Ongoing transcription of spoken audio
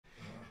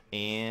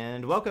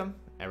And welcome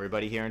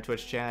everybody here in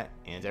Twitch chat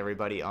and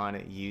everybody on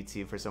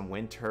YouTube for some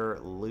Winter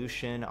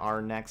Lucian,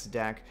 our next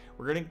deck.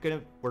 We're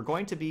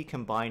going to be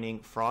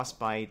combining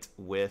Frostbite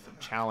with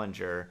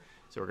Challenger.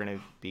 So we're going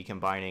to be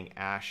combining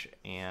Ashe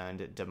and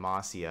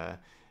Demacia.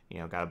 You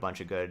know, got a bunch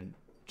of good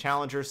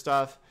Challenger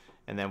stuff,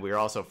 and then we're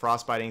also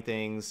frostbiting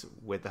things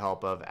with the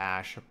help of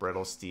Ashe,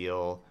 Brittle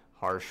Steel,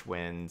 Harsh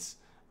Winds,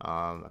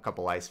 a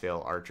couple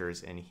Iceveil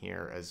archers in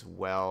here as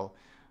well.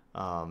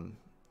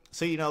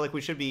 So, you know, like,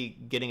 we should be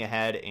getting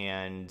ahead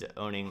and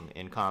owning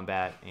in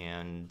combat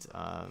and,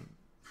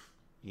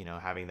 you know,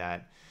 having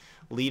that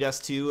lead us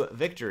to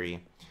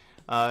victory.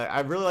 I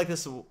really like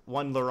this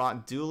one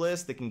Laurent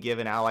Duelist that can give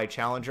an ally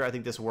challenger. I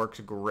think this works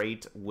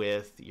great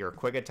with your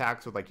quick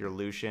attacks with, like, your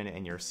Lucian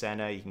and your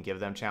Senna. You can give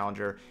them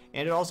challenger.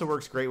 And it also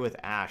works great with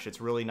Ashe. It's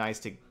really nice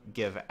to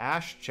give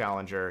Ashe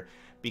challenger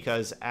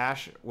because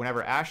Ashe,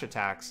 whenever Ashe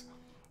attacks,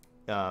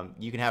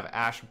 you can have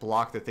Ashe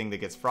block the thing that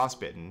gets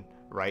frostbitten,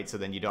 right? So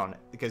then you don't,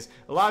 because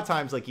a lot of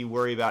times, like, you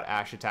worry about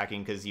Ashe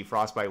attacking because you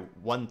frostbite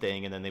one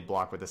thing and then they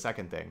block with the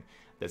second thing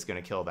that's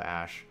going to kill the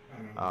Ashe.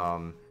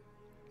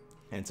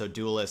 And so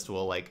Duelist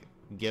will, like,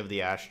 give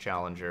the Ashe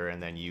challenger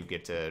and then you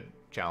get to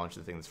challenge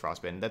the thing that's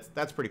frostbitten.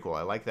 That's pretty cool.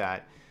 I like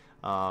that.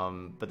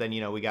 But then,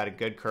 you know, we got a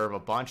good curve, a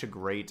bunch of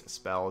great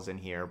spells in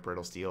here.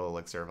 Brittle Steel,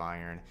 Elixir of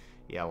Iron.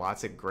 Yeah,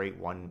 lots of great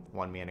one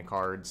mana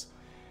cards.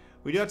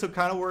 We do have to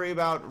kind of worry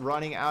about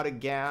running out of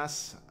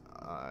gas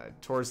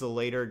towards the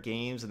later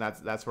games, and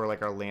that's where,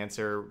 like, our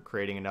Lancer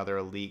creating another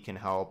elite can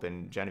help,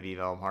 and Genevieve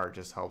Elmhart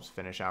just helps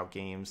finish out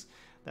games.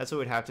 That's what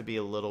we'd have to be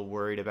a little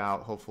worried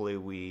about. Hopefully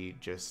we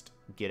just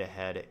get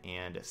ahead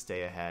and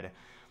stay ahead.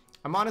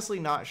 I'm honestly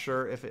not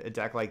sure if a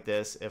deck like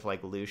this, if,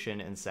 like,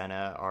 Lucian and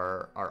Senna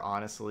are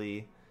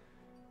honestly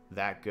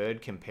that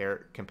good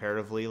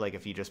comparatively. Like,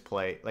 if you just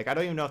play, like, I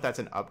don't even know if that's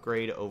an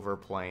upgrade over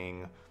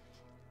playing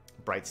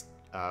Bright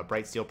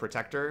Steel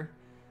Protector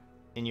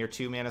in your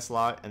 2 mana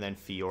slot and then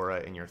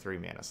Fiora in your 3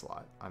 mana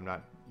slot. I'm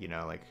not, you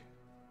know, like,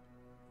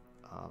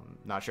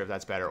 not sure if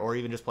that's better, or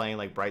even just playing,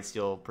 like, Bright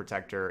Steel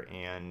Protector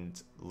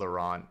and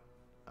Laurent,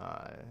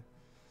 I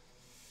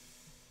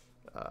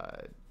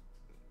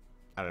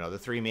don't know, the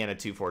 3 mana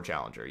 2/4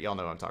 challenger. Y'all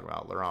know what I'm talking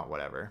about. Laurent,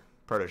 whatever.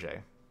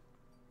 Protege.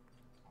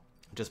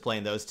 Just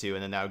playing those two,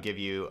 and then that would give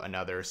you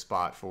another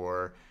spot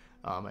for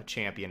a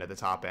champion at the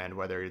top end,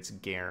 whether it's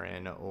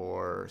Garen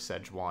or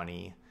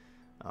Sejuani.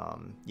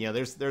 You know,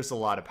 there's a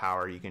lot of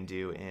power you can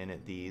do in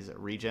these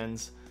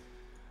regions.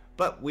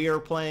 But we are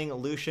playing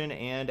Lucian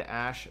and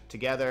Ashe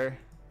together,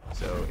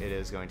 so it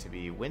is going to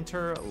be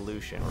Winter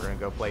Lucian. We're going to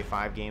go play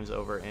 5 games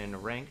over in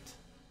Ranked.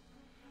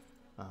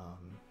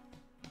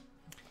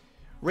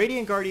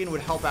 Radiant Guardian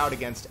would help out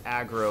against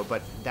aggro,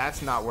 but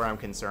that's not where I'm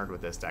concerned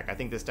with this deck. I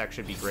think this deck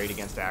should be great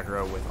against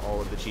aggro with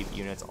all of the cheap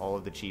units, all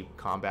of the cheap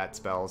combat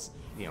spells,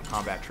 you know,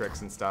 combat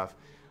tricks and stuff.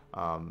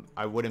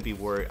 I wouldn't be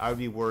worried. I would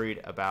be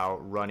worried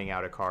about running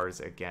out of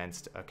cards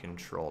against a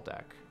control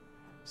deck.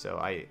 So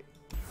I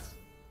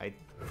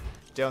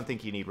don't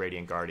think you need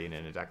Radiant Guardian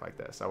in a deck like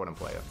this. I wouldn't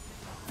play it.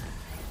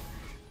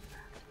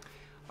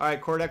 All right,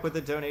 core deck with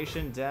the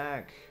donation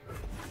deck.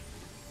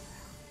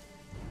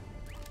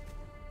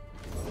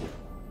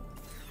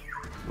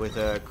 With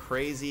a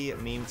crazy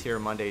meme tier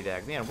Monday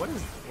deck. Man,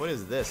 what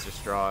is this?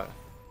 Just draw.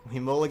 We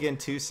mulligan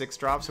 2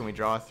 6-drops and we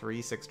draw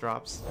 3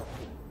 6-drops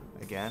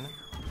again.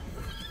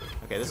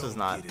 Okay, this was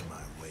not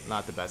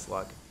the best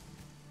luck.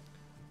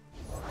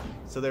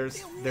 So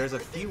there's a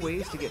few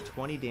ways to get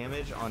 20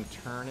 damage on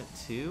turn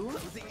 2.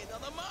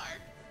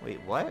 Wait,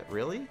 what?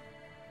 Really?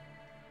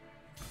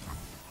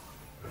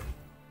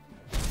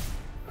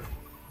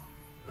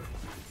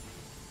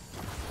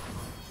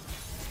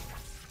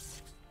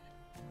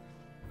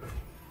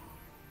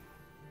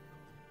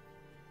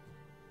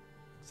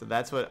 So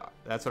that's what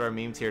our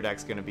meme tier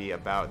deck's gonna be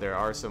about. There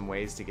are some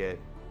ways to get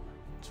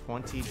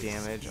 20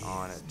 damage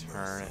on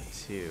turn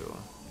 2.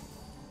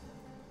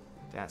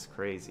 That's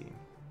crazy.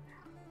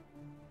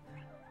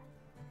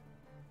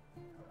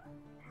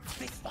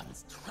 This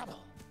one's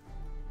trouble.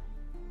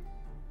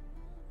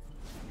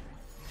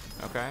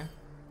 Okay.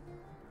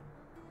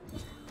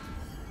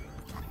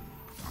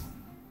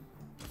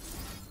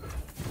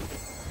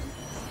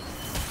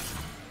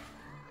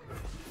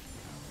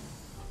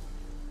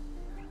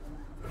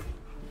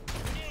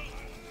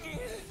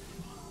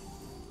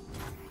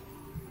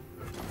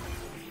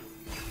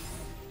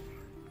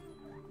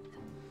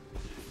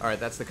 All right,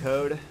 that's the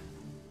code.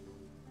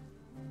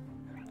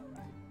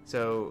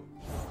 So,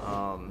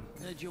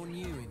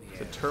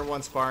 so turn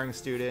 1 Sparring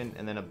Student,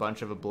 and then a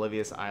bunch of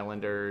Oblivious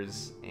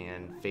Islanders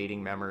and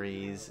Fading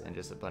Memories, and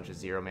just a bunch of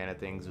 0 mana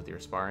things with your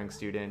Sparring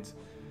Student,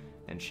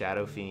 and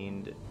Shadow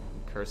Fiend,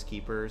 Curse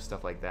Keeper,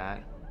 stuff like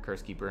that.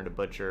 Curse Keeper into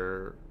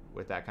Butcher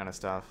with that kind of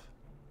stuff.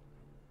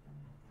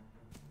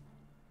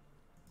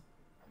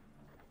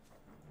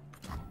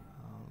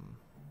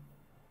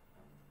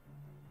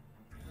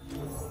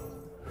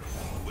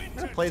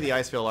 I'm gonna play the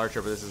Iceveil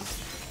Archer, but this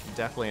is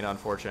definitely an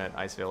unfortunate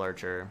Iceveil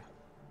Archer.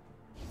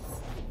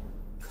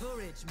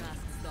 Courage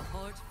masks the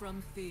heart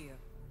from fear.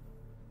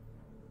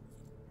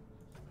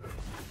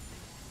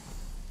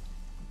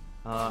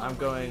 I'm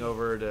going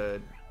over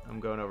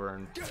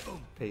and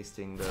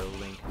pasting the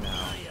link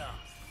now.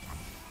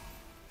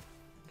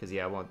 Because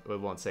yeah, it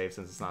won't save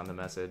since it's not in the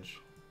message.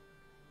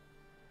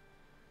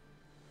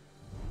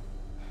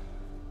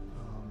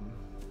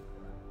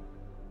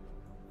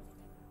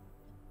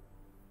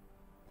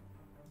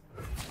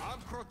 I'll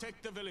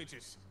protect the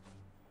villages.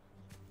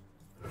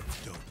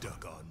 Don't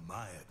duck on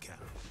my account.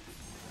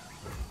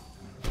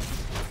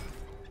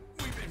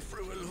 We've been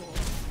through a lot.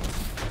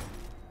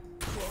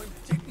 Crime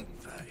didn't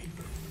pay.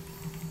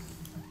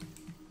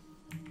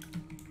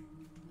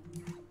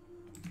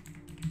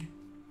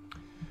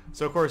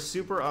 So of course,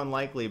 super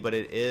unlikely, but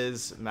it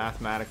is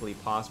mathematically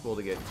possible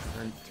to get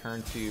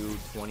turn to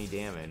 20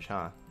 damage,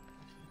 huh?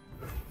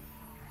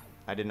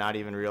 I did not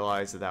even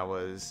realize that that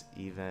was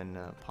even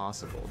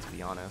possible, to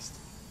be honest.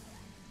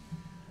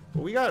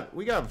 But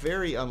we got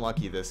very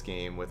unlucky this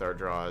game with our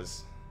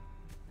draws.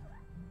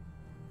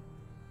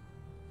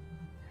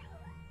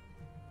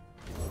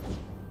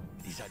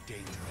 These are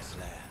dangerous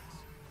lands.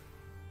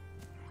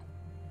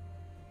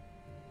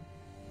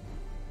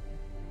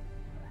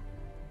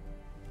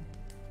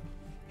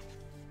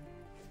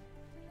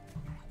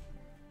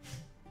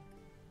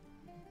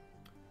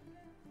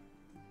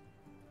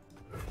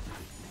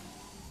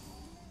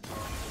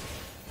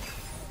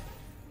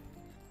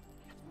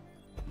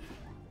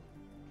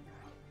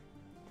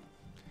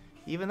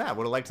 Even that,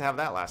 would have liked to have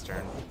that last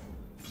turn.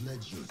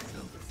 Pledge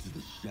yourself to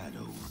the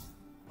shadows.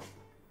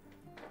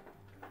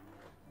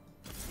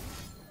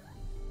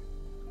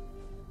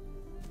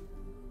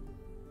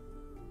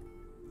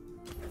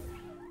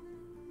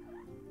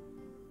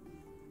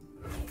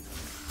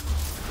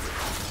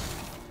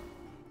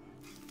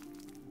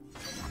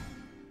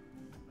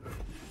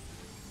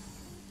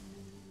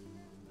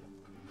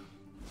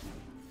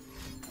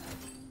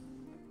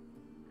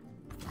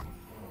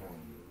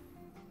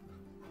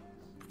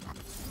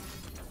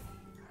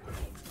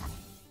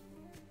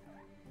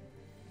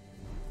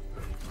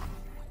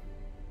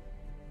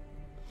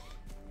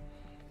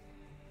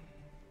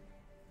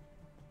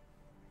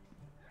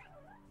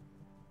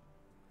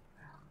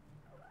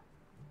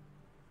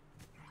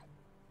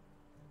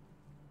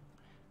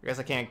 I guess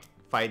I can't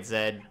fight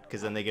Zed,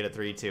 because then they get a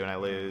 3-2 and I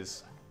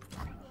lose.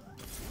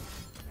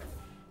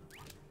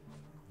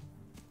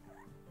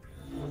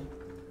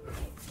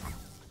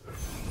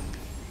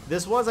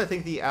 This was, I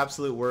think, the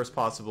absolute worst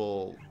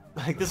possible...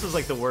 Like, this was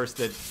like the worst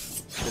that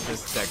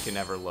this deck can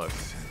ever look.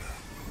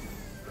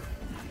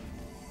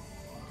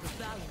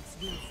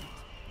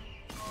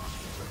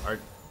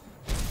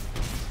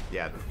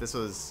 Yeah, this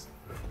was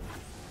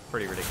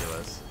pretty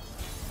ridiculous.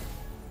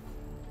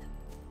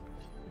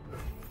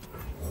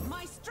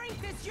 My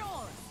strength is yours.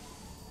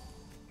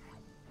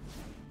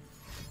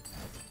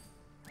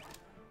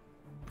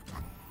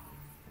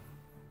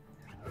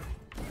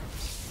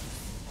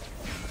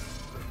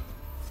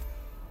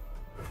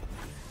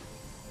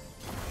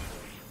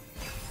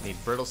 Need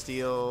brittle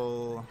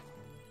steel.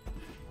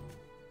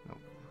 Nope.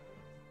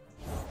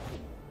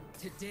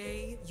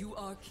 Today you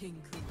are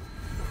King Ku.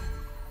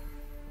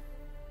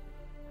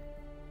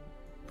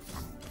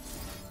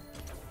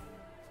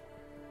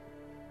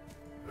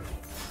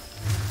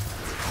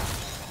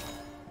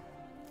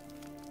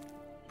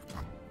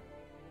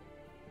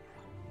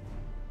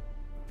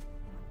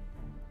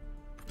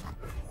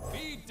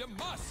 Be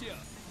Demacia.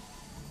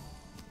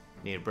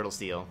 Need brittle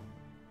steel.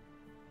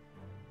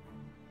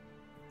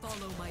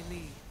 Follow my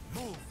lead.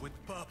 Move with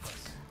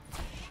purpose.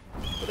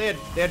 But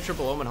they had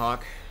triple Omen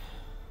Hawk.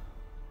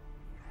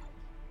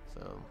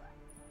 So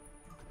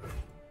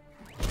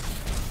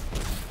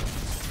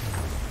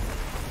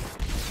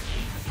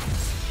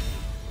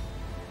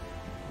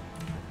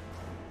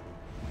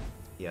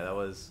yeah, that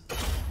was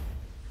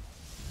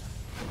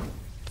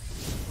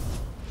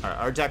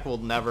our deck will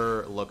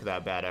never look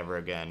that bad ever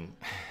again.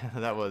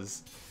 That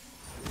was,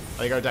 I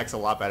think our deck's a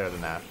lot better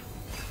than that.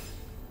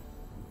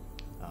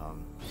 Yeah,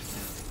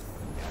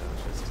 that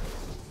was just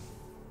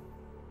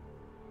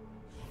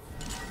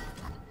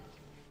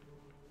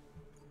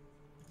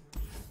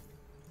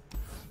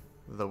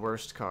the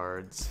worst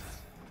cards.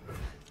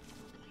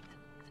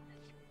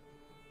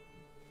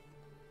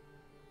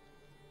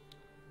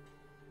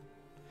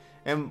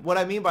 And what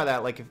I mean by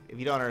that, like, if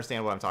you don't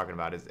understand what I'm talking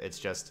about, is it's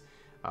just,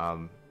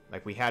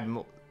 like, we had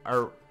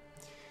our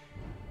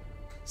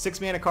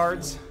 6 mana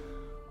cards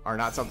are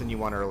not something you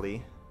want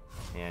early,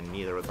 and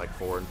neither with like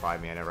 4 and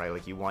 5 mana, right?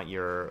 Like, you want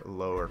your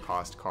lower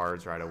cost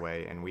cards right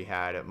away, and we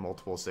had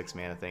multiple 6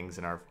 mana things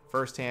in our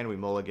first hand. We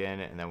mulligan,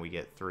 and then we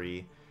get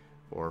 3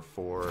 or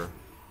 4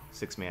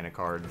 6 mana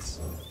cards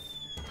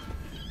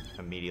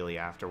immediately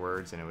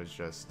afterwards, and it was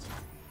just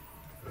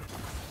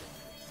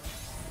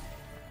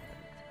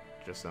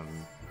some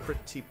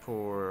pretty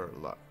poor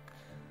luck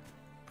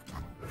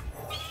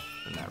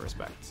in that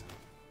respect.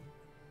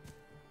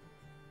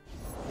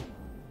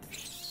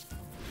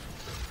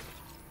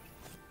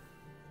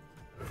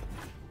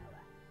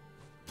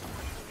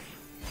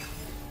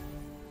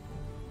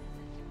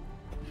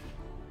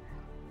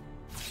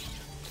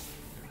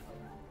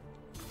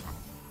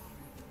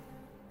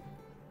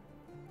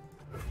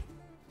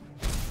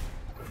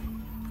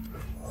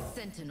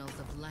 Sentinels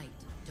of light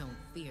don't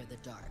fear the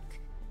dark.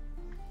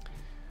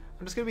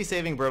 I'm just going to be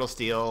saving Brittle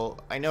Steel.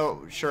 I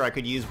know, sure, I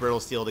could use Brittle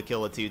Steel to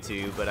kill a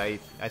 2-2, but I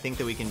think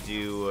that we can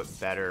do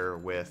better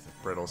with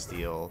Brittle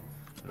Steel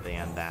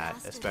than that,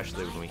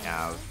 especially when we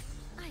have,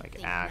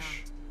 like,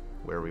 Ashe,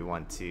 where we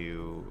want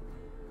to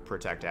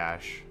protect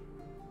Ashe.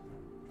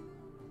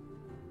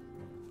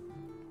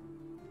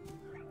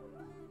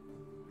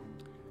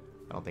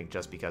 I don't think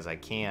just because I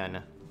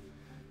can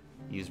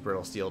use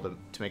Brittle Steel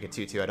to make a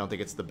 2-2, I don't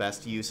think it's the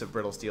best use of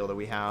Brittle Steel that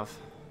we have.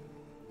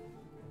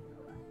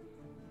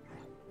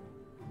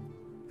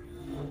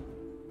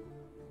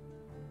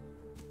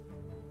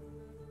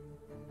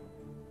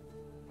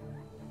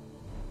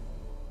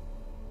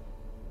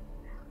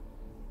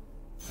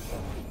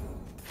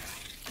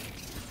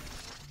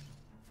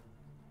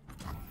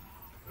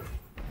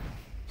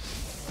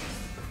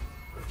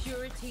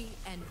 Purity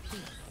and peace.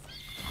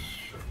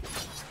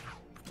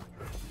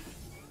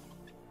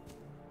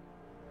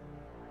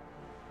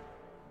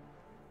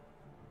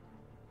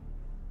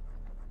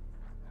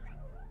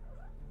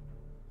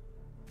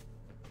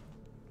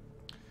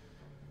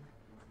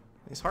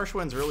 These harsh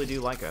winds really do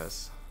like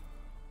us.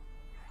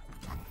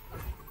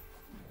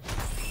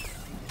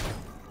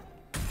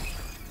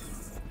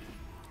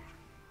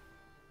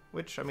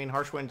 Which, I mean,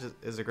 harsh wind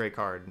is a great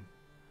card. I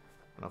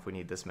don't know if we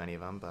need this many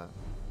of them, but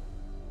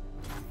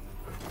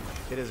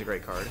it is a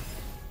great card.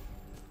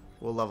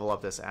 We'll level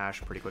up this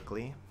Ashe pretty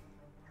quickly.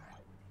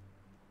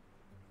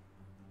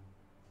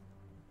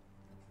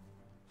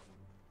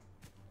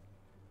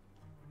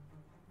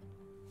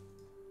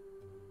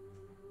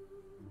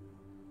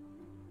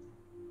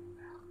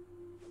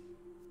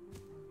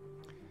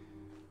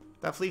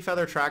 That Fleet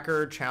Feather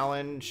Tracker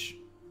challenge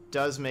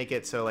does make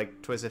it so,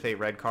 like, Twist of Fate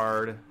red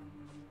card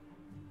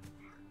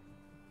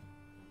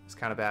is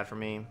kind of bad for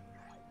me.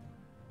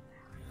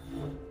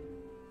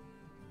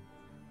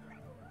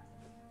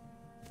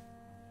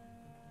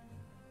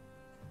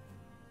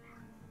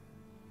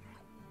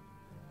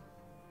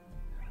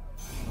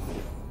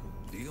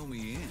 Deal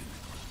me in.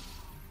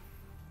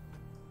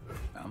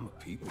 I'm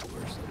a people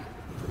person.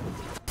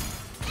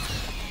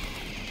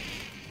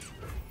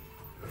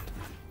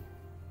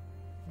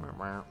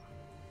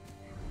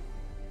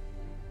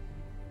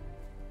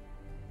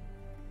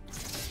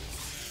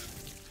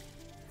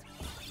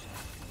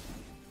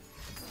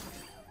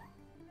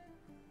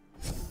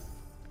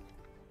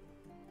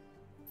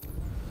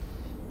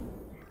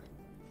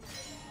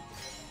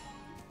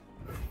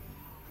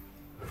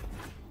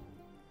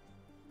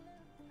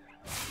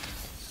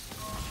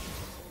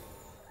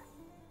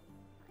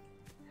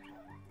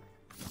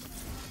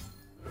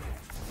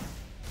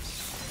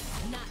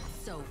 Not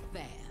so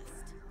fast.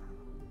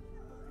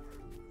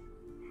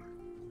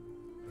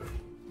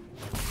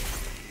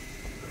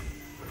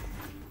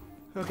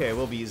 Okay,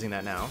 we'll be using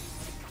that now.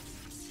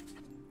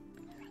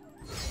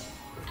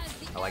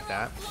 I like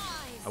that.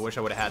 I wish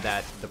I would have had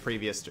that the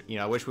previous, you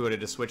know, I wish we would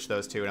have just switched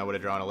those two and I would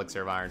have drawn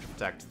Elixir of Iron to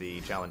protect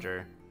the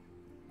Challenger.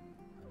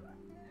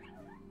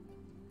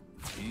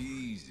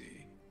 Easy.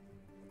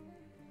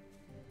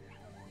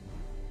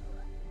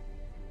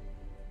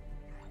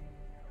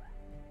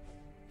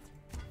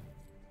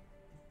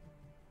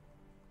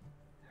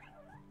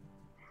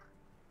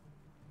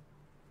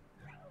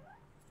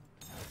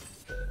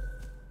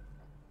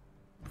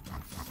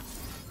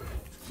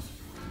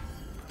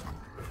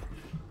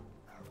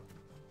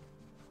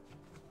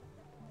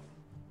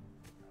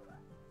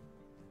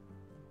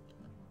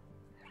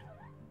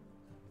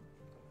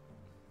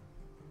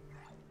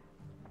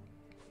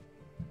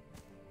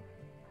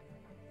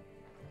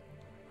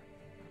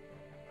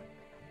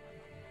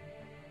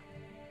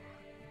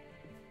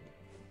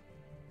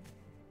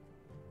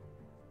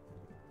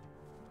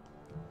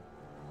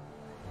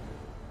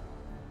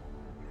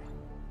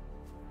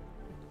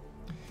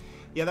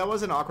 Yeah, that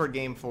was an awkward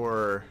game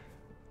for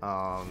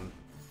our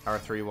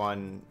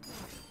 3-1.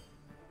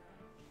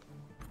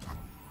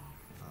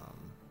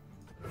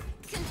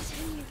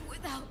 Continue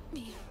without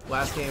me.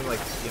 Last game, like,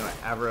 you know,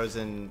 Avros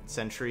and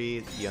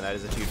Sentry, you know, that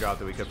is a 2-drop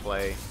that we could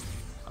play.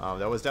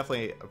 That was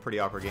definitely a pretty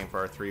awkward game for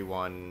our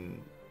 3-1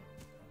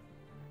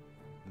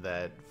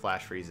 that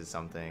Flash freezes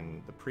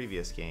something the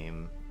previous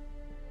game.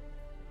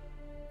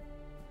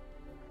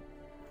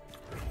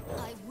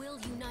 I will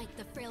unite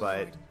the Freljord.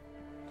 But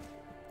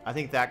I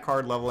think that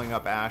card leveling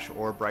up Ashe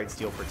or Bright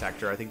Steel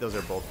Protector, I think those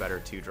are both better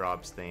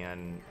 2-drops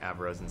than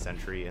Avros and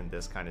Sentry in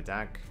this kind of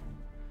deck.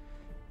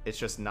 It's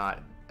just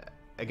not...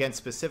 Against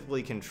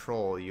specifically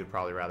Control, you'd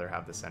probably rather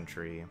have the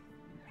Sentry.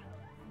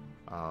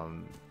 But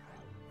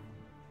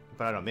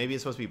I don't know, maybe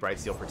it's supposed to be Bright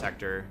Steel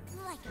Protector.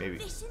 Maybe,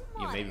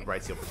 you know, maybe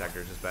Bright Steel Protector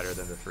is just better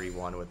than the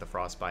 3-1 with the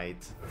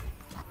Frostbite.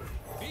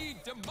 Be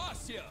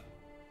Demacia.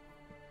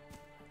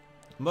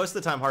 Most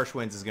of the time, Harsh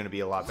Winds is going to be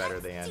a lot better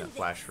than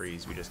Flash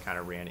Freeze. We just kind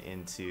of ran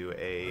into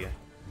a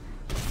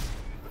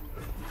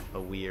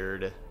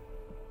weird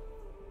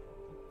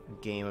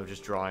game of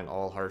just drawing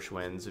all Harsh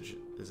Winds, which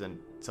isn't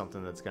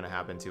something that's going to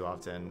happen too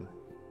often.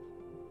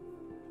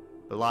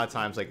 But a lot of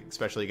times, like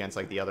especially against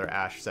like the other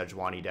Ashe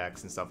Sejuani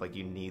decks and stuff, like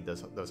you need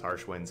those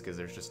harsh winds because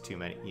there's just too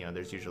many. You know,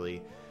 there's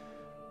usually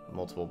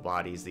multiple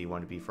bodies that you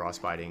want to be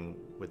frostbiting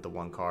with the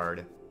one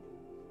card.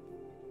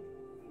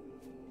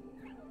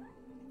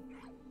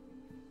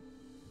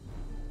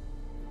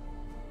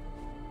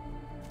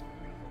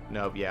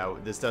 Nope, yeah,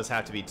 this does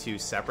have to be two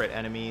separate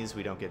enemies.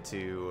 We don't get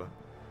to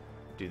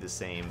do the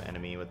same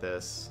enemy with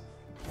this.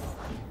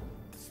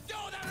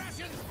 Store the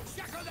rations!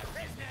 Shackle the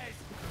prisoners!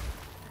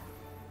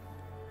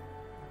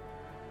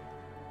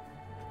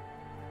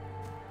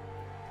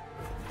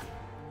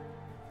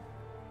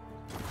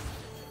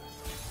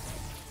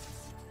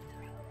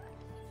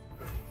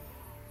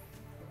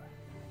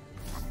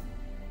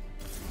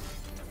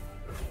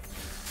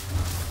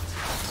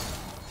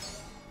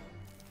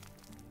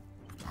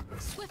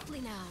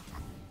 Swiftly now.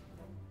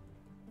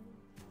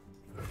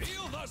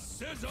 Feel the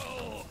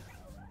sizzle!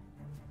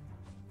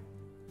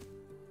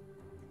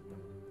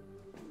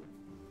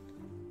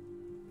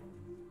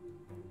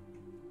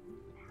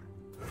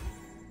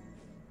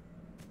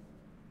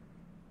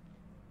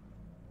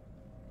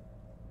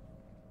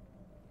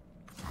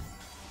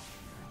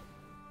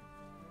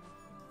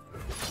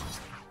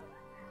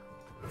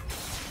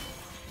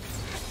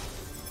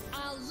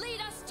 I'll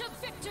lead us to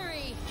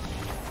victory.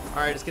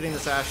 Alright, just getting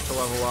this Ashe to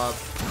level up.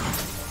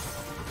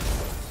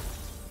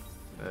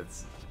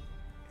 That's,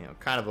 you know,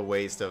 kind of a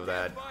waste of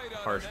that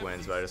harsh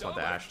winds, but I just want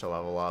the Ashe to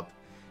level up.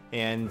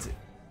 And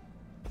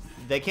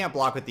they can't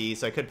block with these,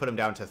 so I could put them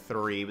down to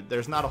 3, but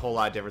there's not a whole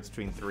lot of difference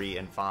between 3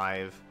 and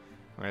 5.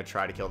 I'm going to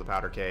try to kill the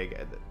Powder Keg.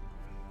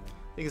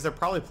 Because they're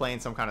probably playing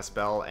some kind of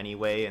spell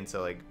anyway, and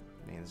so, like,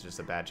 man, it's just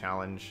a bad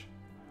challenge.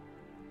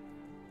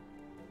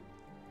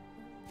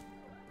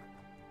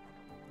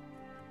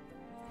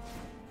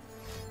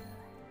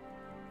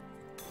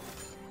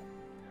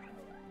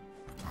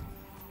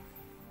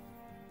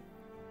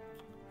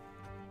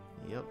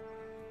 Yep.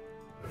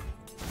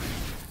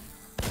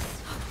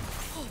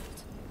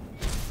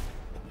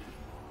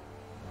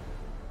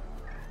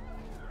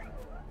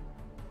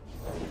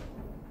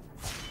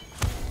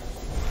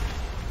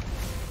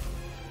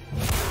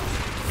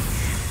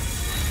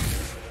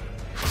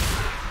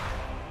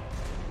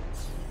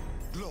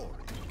 Glory,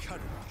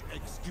 courage,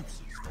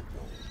 excuses for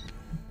war.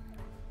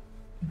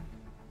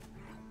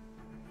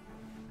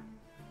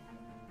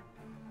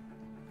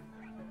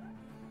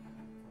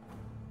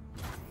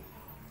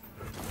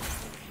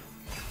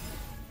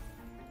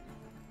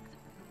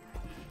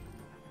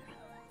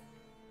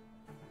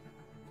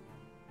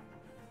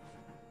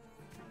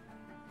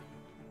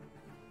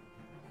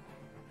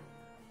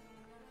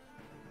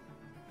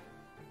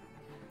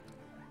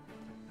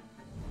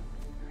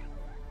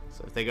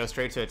 So if they go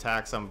straight to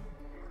attacks,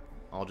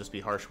 I'll just be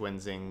harsh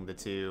windsing the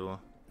 2.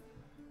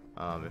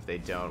 If they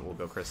don't, we'll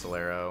go Crystal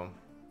Arrow.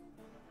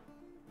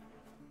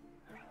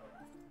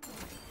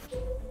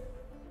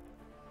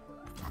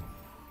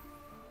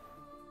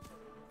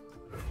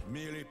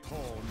 Merely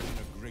pawn in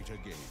a greater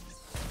game.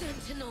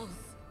 Sentinels.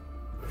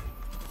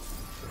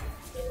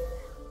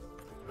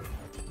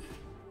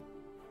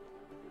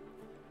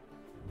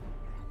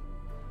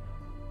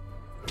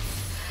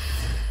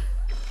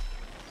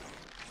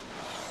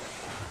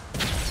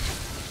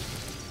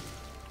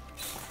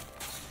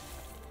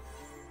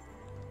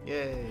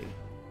 Yay.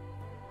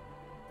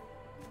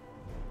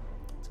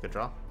 It's a good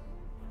draw.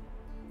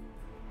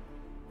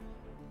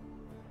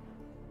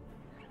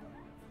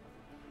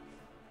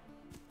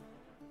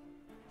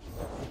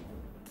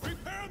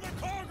 Prepare the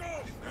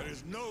cargo! There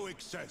is no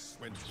excess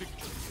when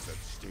victory is at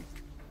stake.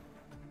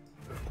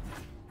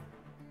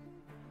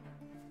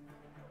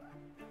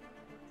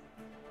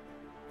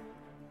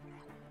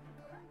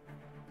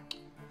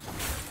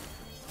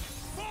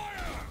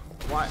 Fire!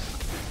 What?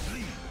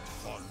 Bleed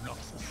for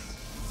nothing.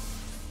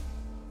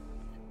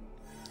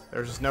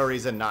 There's just no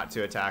reason not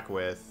to attack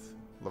with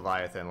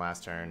Leviathan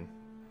last turn.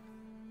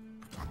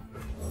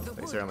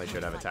 They certainly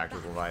should have attacked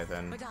with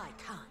Leviathan. But I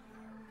can't.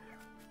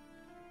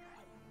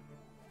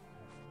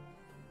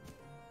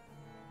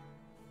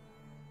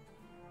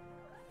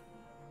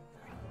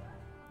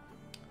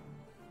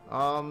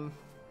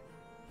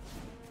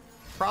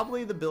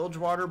 Probably the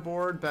Bilgewater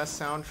board, best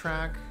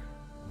soundtrack.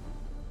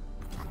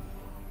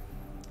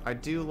 I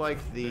do like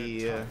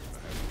the...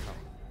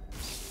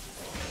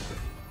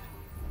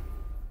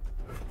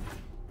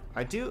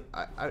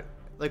 I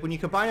like when you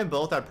combine them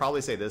both, I'd probably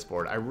say this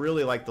board. I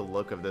really like the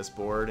look of this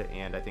board,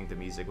 and I think the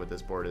music with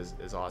this board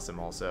is awesome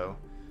also.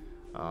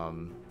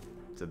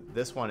 So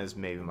this one is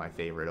maybe my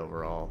favorite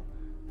overall.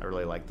 I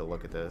really like the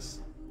look of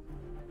this.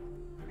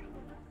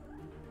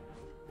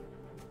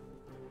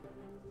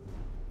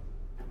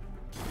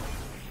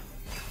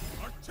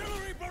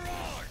 Artillery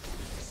barrage!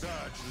 Such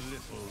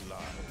little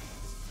lives.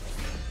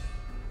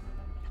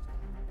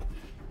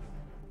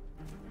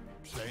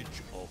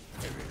 Pledge or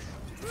perish.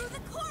 Through the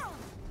coral.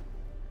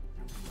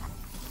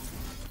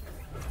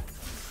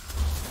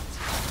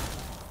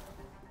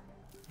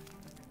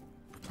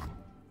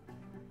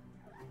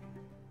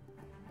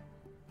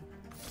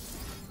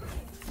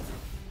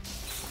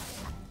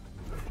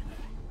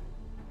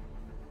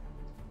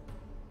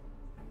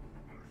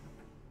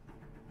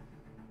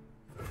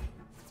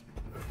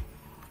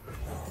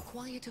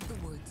 quiet of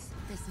the woods.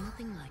 There's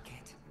nothing like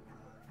it.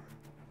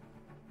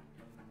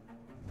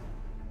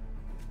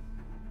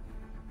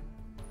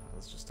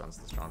 This just stuns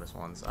the strongest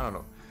ones. I don't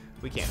know.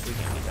 We can't beat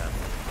that.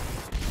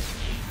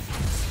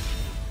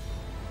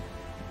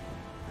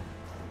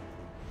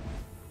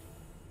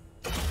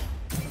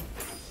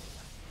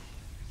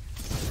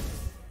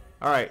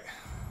 All right,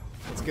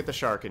 let's get the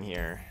shark in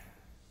here.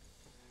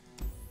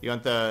 You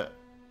want the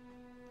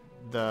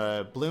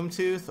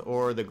Bloomtooth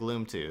or the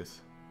Gloomtooth?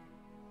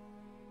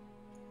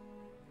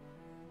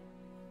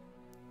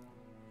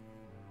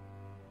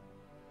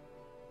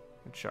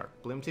 Good shark.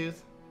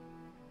 Bloomtooth?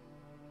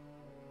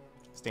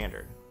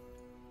 Standard.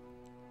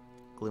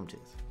 Gloomtooth.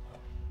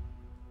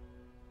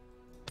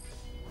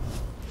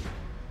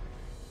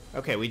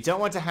 Okay, we don't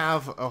want to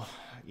have,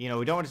 you know,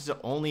 we don't want to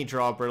only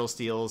draw Brittle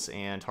Steels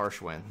and Harsh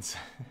Winds.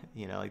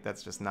 You know, like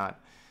that's just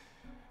not,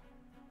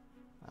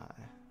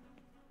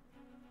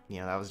 you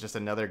know, that was just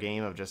another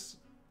game of just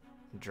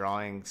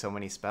drawing so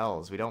many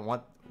spells. We don't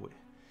want,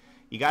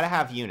 you got to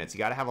have units. You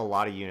got to have a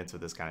lot of units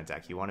with this kind of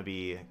deck. You want to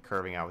be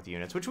curving out with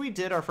units, which we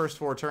did our first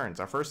 4 turns.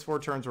 Our first 4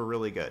 turns were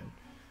really good.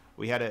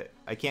 We had a,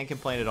 I can't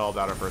complain at all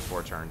about our first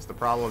 4 turns. The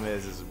problem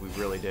is we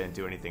really didn't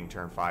do anything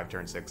turn 5,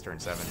 turn 6, turn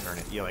 7, turn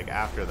it. You know, like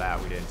after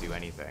that, we didn't do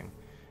anything.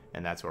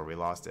 And that's where we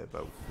lost it.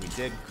 But we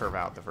did curve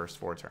out the first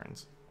 4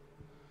 turns.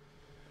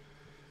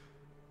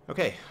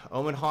 Okay,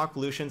 Omen Hawk,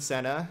 Lucian,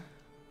 Senna.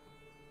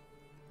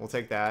 We'll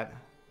take that.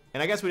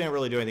 And I guess we didn't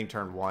really do anything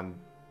turn 1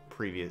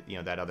 previous, you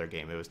know, that other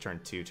game. It was turn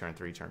 2, turn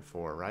 3, turn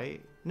 4,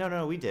 right?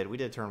 No, we did. We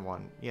did turn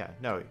 1. Yeah,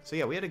 no. So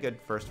yeah, we had a good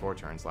first 4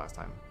 turns last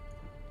time.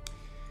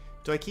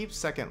 Do I keep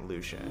second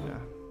Lucian?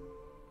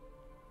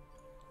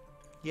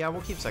 Yeah,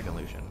 we'll keep second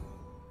Lucian.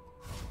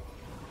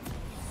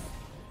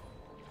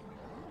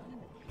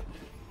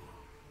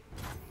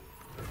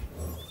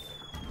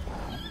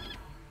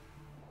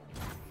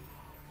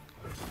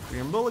 When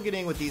you're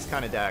mulliganing with these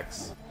kind of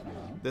decks,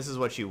 this is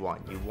what you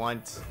want. You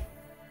want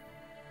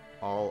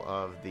all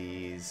of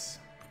these.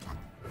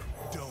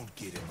 Don't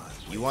get in my way.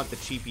 You want the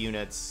cheap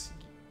units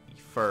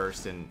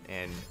first and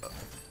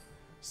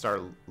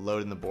start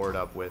loading the board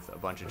up with a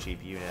bunch of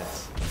cheap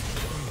units,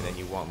 and then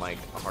you want like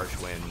a Harsh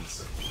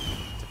Winds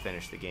to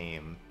finish the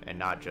game, and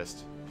not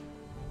just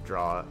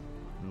draw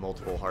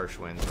multiple Harsh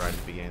Winds right at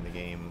the beginning of the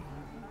game,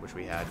 which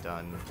we had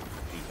done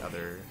the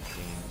other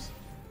games.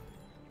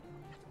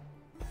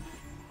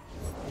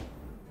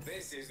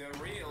 This is a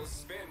real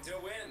spin to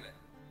win.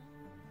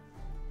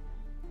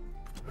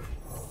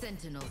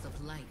 Sentinels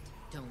of light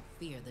don't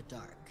fear the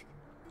dark.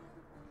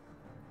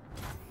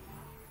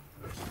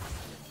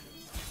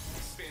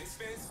 Spin,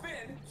 spin,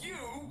 spin. You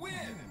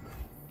win.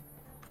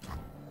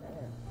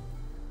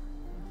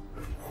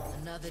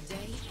 Another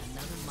day,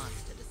 another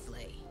monster to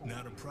slay.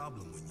 Not a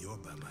problem when you're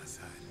by my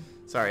side.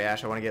 Sorry,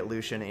 Ashe, I want to get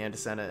Lucian and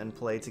Senna in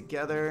play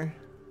together.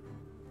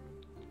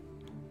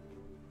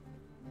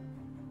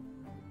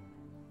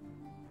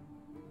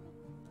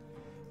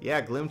 Yeah,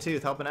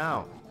 Gloomtooth helping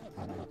out.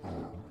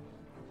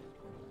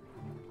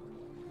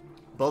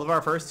 Both of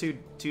our first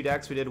two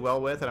decks we did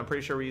well with, and I'm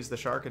pretty sure we used the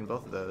shark in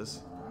both of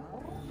those.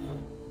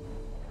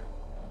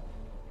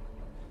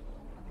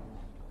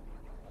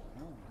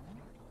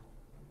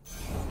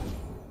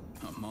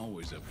 I'm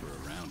always up for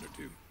a round or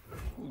two.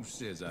 Who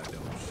says I don't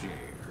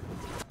share?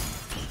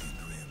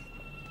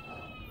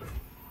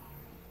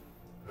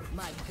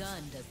 My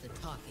gun does the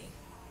talking.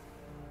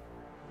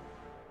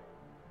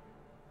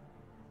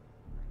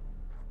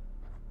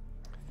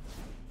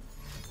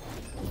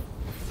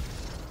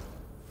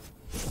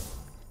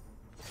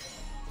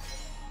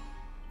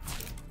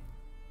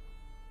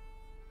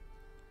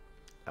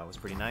 That was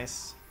pretty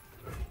nice.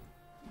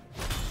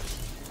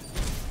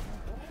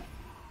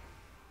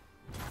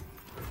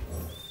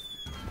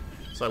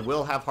 So I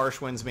will have Harsh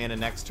Winds mana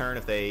next turn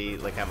if they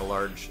like have a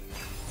large,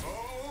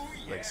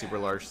 like super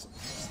large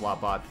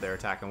slot bot that they're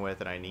attacking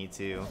with, and I need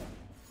to.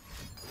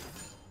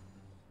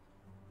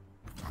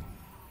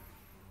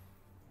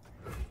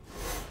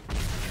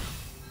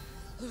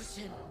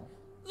 Lucian!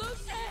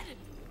 Lucian!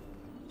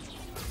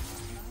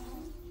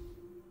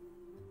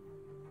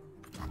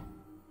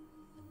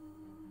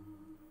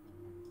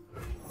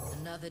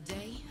 Another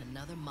day,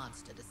 another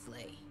monster to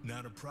slay.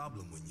 Not a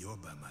problem when you're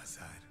by my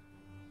side.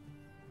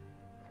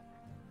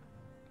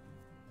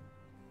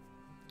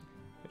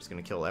 I'm just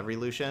gonna kill every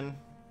Lucian.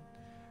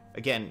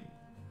 Again,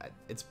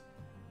 it's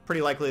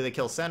pretty likely they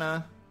kill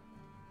Senna.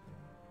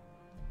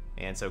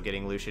 And so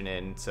getting Lucian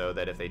in so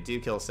that if they do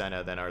kill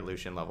Senna, then our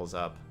Lucian levels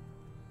up.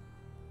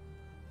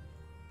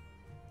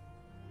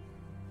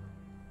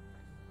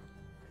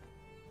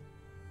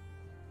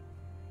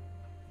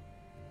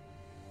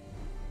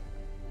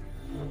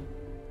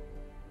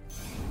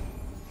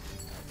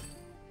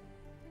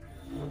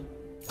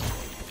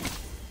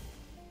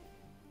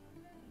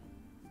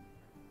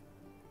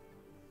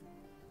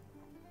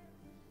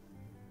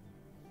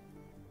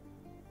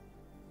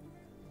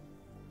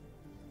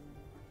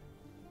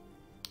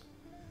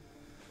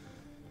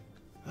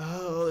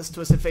 Oh, this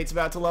Twisted Fate's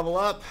about to level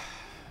up.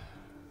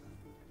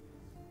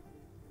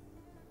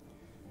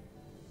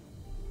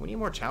 We need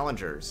more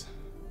challengers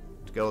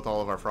to go with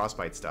all of our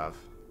Frostbite stuff.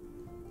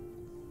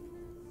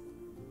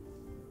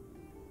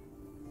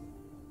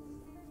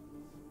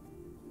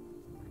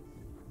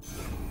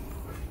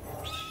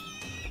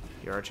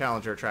 You're a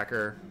challenger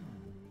tracker.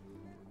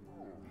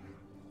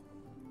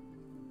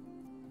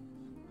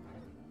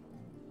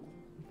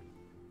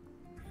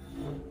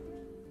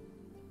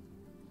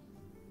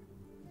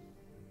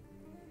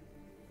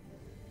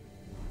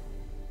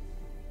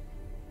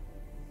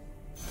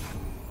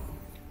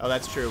 Oh,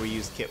 that's true. We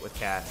use Kit with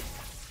Cat.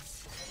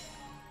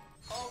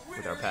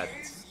 With our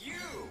pets.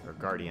 Or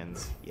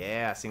guardians.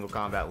 Yeah, single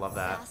combat. Love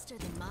that. Faster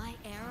than my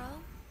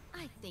arrow?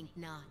 I think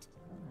not.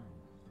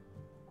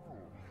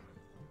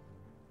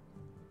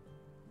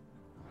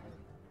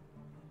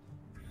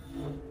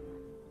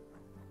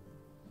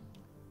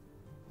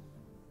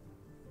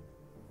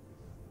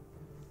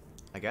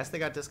 I guess they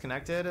got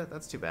disconnected.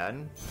 That's too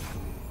bad.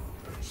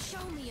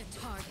 Show me a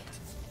target.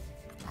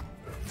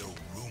 No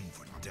room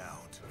for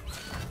doubt.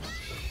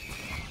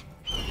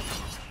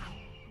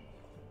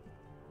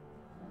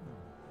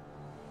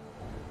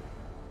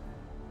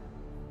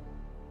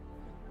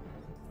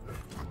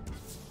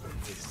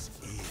 This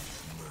is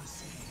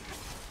mercy.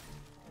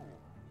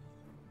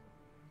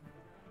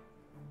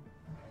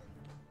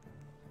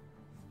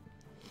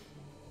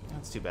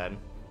 That's too bad.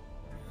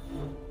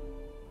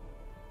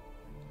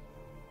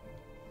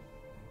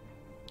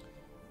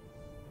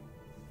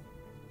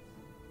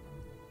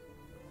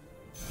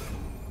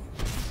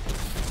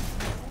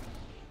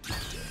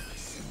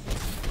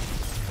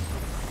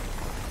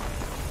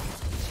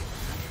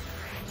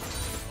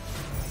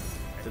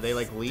 Did they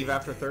like leave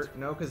after third?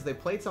 No, because they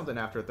played something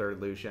after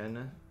third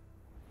Lucian.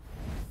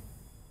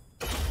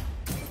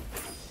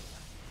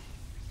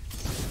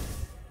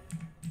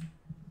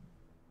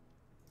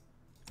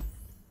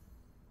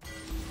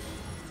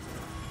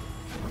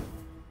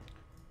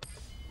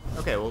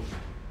 Okay, well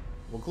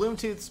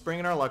Gloomtooth's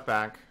bringing our luck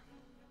back.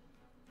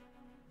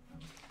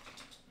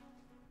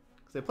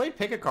 Because they played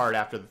pick a card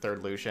after the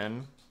third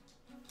Lucian,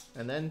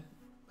 and then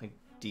like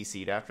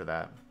DC'd after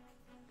that.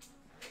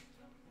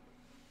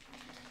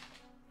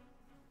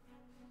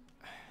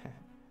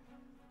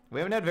 We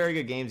haven't had very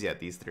good games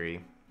yet, these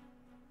three.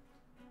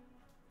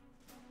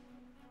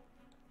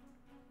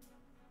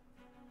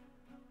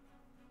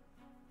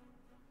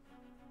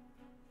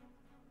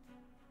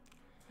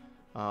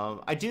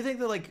 I do think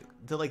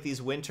that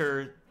these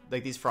winter,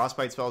 these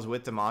Frostbite spells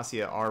with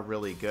Demacia are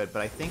really good,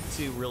 but I think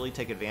to really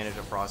take advantage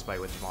of Frostbite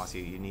with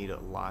Demacia, you need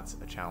lots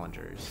of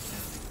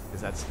challengers,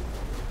 because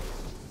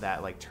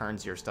that like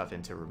turns your stuff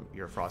into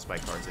your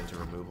Frostbite cards into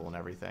removal and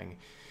everything.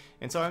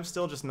 And so I'm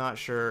still just not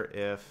sure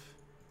if,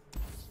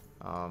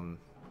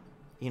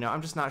 you know,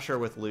 I'm just not sure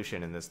with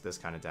Lucian in this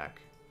kind of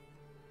deck.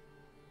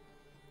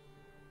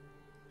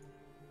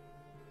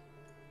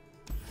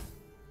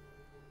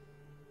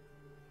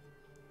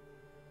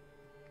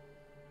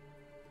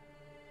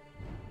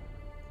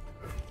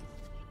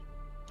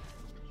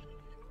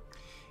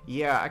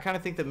 Yeah, I kind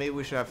of think that maybe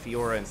we should have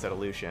Fiora instead of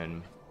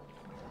Lucian.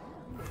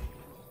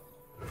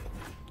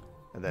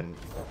 And then,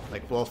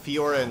 like, well,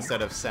 Fiora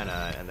instead of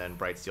Senna, and then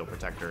Brightsteel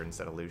Protector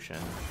instead of Lucian.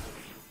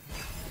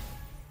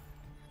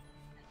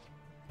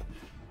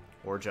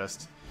 Or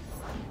just...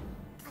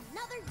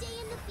 Another day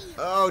in the field.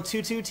 Oh,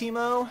 2-2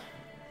 Teemo?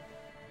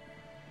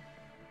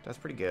 That's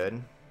pretty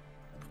good.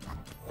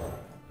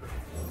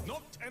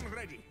 Not and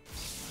ready.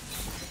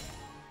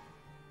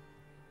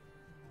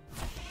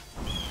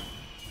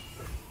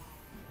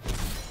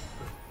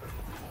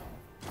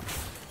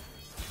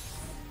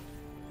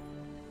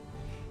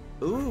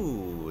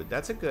 Ooh,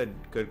 that's a good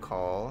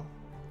call.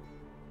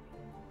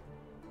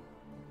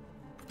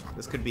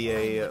 This could be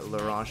a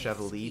Laurent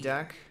Chevalier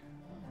deck.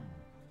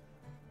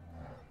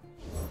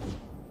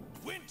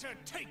 Winter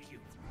take you.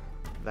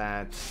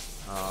 That,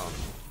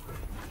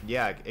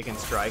 yeah, it can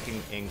strike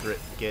and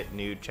get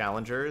new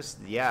challengers.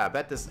 Yeah, I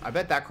bet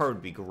that card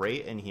would be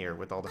great in here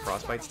with all the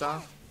Frostbite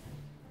stuff.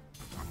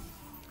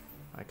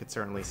 I could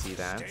certainly see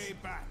that. Stay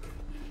back.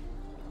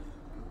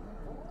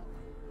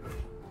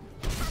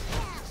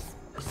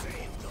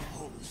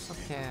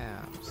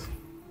 Cabs.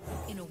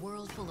 In a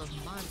world full of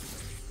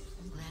monsters,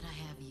 I'm glad I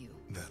have you.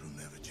 That'll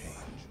never change.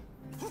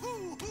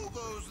 Who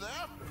goes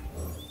there?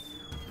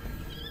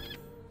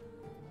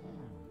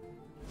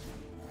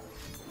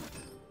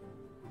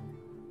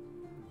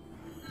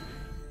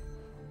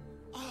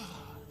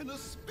 An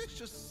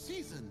auspicious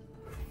season.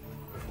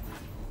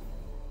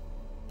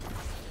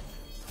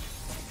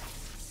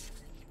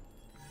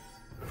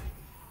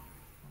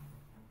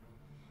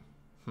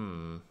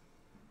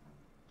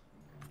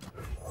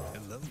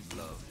 Hello,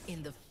 love.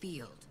 In the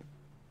field,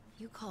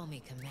 you call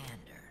me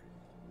commander.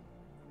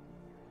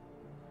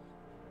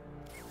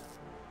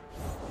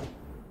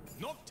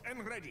 Not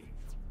and ready.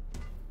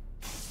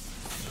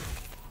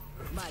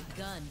 My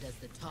gun does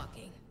the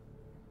talking.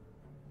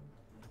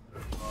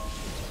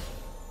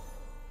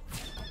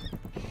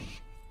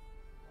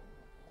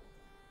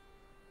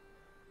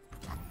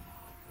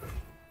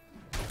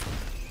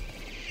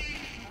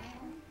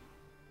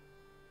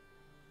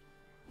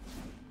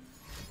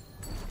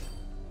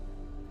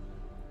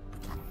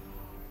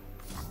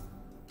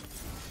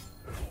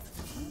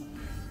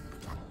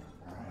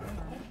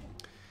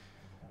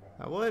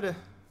 would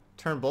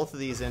turn both of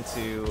these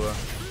into...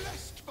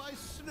 Blessed by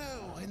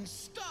snow and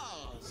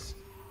stars.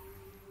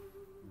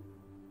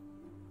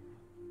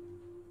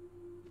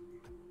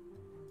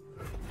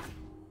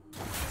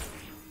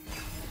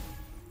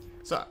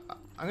 So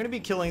I'm gonna be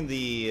killing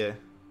the.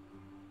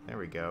 There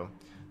we go.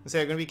 Let's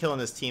say I'm gonna be killing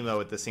this Teemo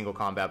with the single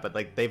combat, but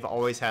like they've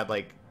always had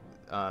like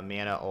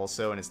mana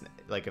also, and it's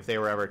like if they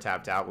were ever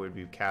tapped out, we would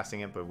be casting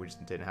it, but we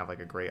just didn't have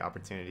like a great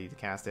opportunity to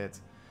cast it.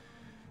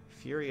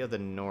 Fury of the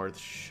North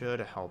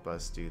should help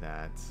us do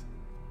that.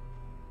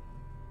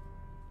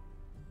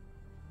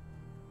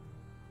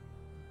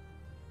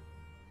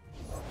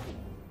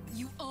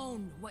 You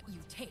own what you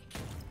take.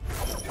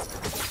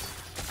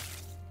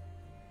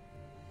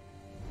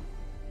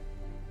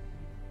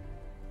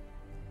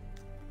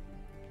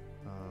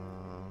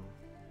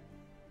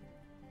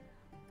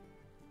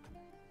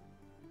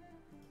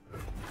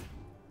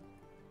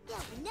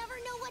 They'll never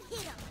know what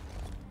hit them.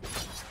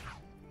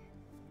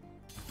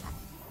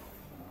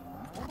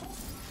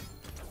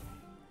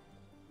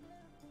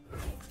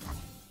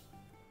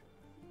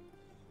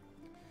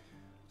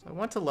 So I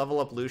want to level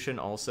up Lucian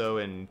also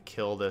and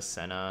kill this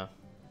Senna.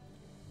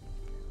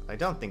 I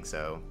don't think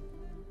so.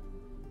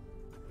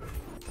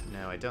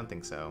 No, I don't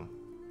think so.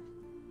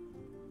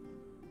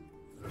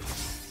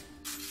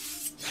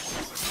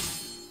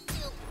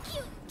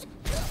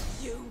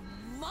 You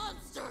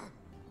monster!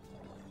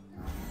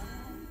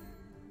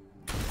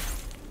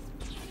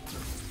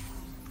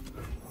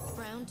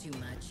 Frown too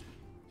much,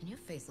 and your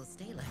face will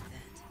stay like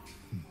that.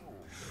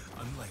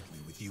 Unlikely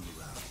with you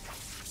around.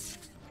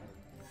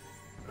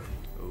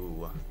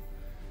 Ooh.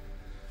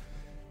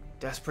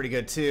 That's pretty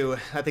good too.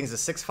 That thing's a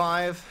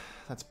 6/5.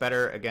 That's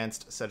better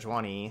against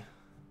Sejuani.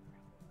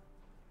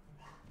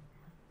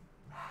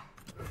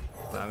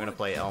 But I'm gonna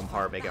play Elm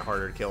Heart, make it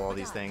harder to kill all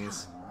these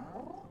things.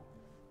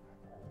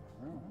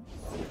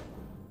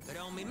 Put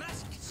on me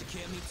mask,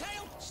 secure me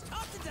tail,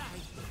 start the day.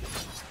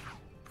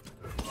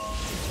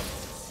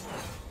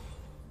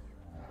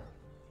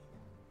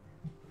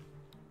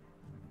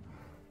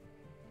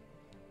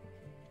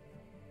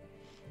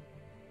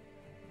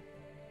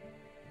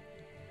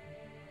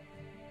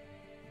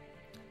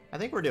 I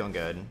think we're doing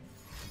good.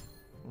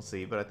 We'll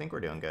see, but I think we're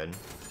doing good.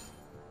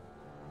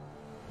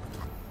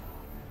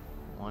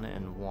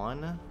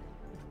 1-1.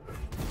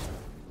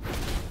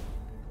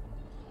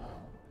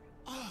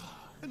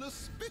 Ah, an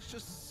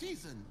auspicious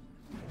season.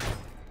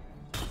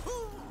 And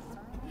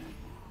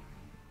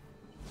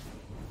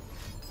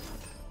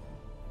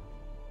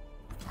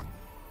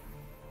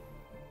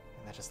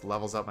that just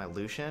levels up my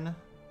Lucian.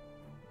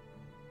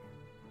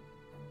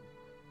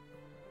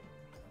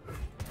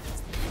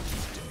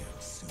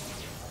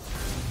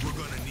 We're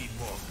gonna need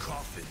more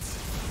coffins.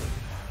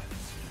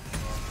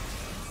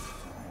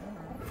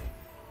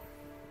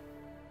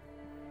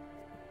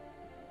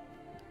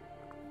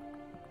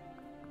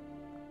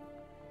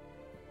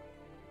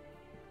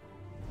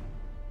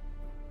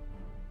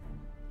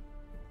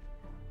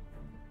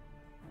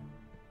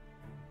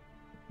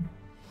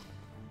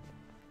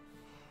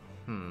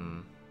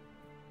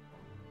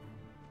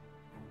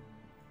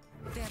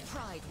 Their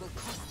pride will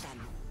cost them.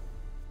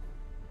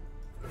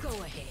 Go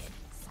ahead,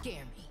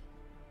 scare me.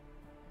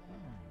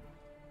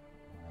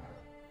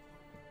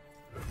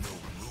 No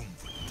room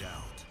for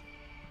doubt.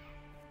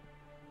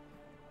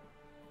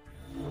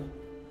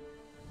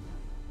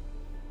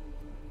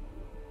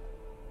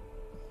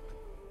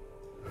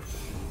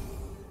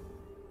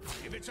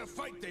 If it's a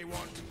fight they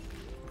want.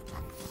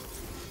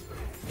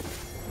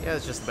 Yeah,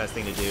 it's just the best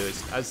thing to do.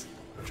 I was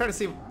trying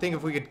to think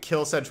if we could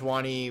kill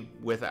Sejuani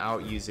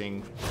without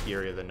using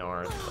Fury of the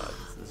North, but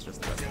it's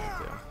just the best thing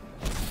to do.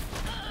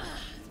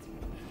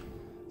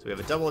 So we have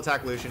a double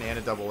attack Lucian and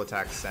a double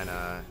attack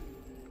Senna.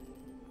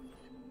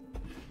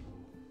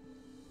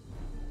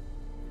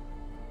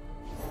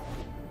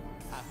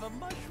 Have a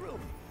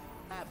mushroom.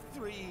 Have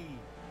 3.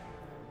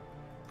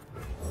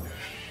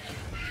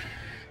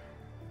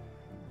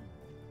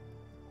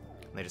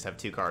 And they just have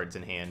 2 cards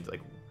in hand.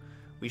 Like,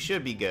 we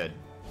should be good.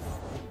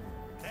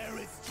 There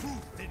is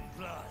truth in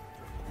blood.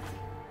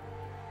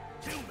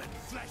 Human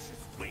flesh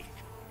is weak.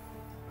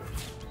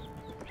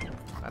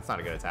 That's not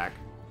a good attack.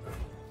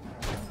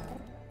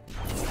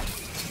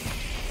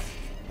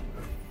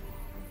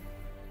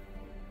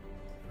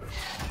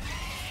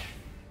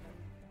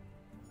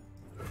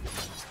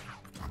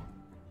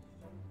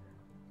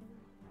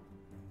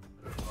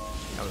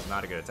 That was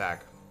not a good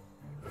attack.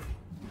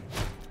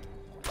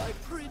 My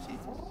pretty.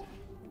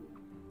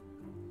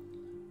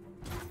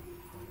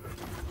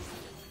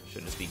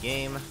 Should just be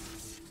game.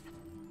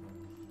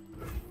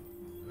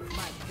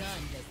 My gun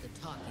does the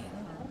talking.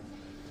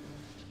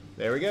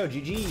 There we go,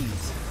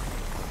 GG's.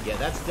 Yeah,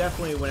 that's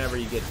definitely whenever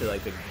you get to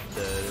like the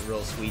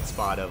real sweet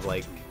spot of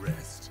like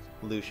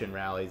Lucian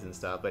rallies and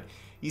stuff. But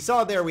you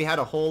saw there we had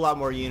a whole lot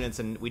more units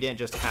and we didn't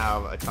just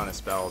have a ton of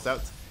spells.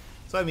 That's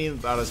what I mean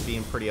about us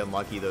being pretty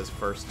unlucky those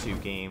first 2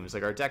 games.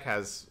 Like our deck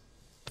has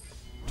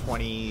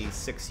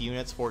 26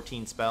 units,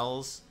 14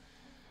 spells,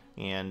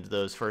 and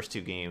those first 2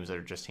 games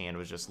our hand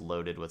was just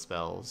loaded with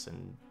spells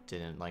and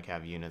didn't like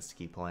have units to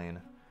keep playing.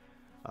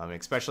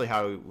 Especially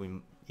how we,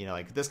 you know,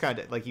 like this kind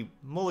of, like you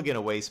mulligan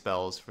away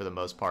spells for the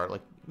most part.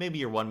 Like maybe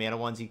your 1 mana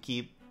ones you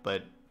keep,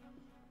 but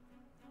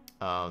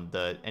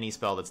any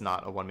spell that's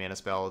not a 1 mana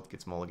spell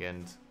gets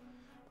mulliganed.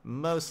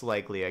 Most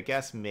likely, I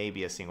guess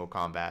maybe a single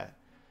combat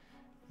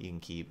you can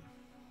keep.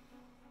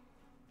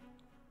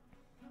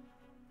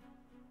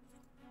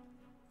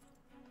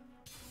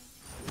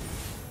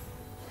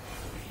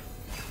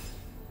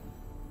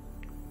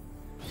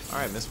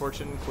 Alright,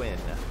 Misfortune Quinn.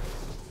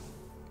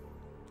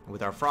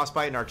 With our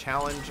Frostbite and our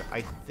challenge,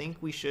 I think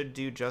we should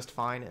do just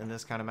fine in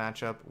this kind of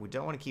matchup. We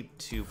don't want to keep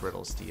 2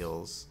 Brittle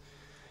Steels.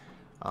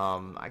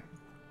 I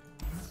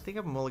think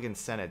I'm mulligan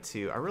Senna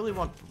too. I really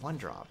want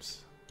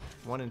 1-drops.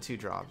 1 and 2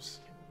 drops.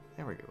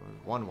 There we go.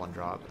 1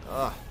 drop.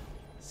 Ugh.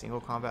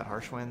 Single combat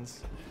Harsh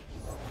Winds.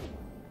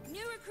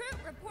 New recruit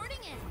reporting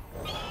in.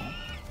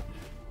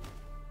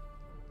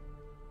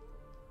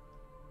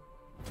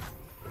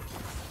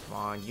 Come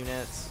on,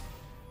 units.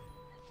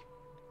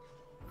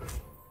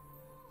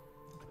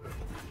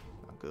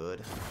 Not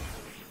good.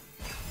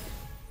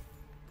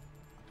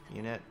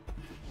 Unit.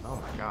 Oh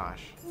my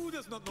gosh. Who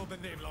does not know the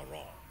name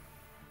LoR?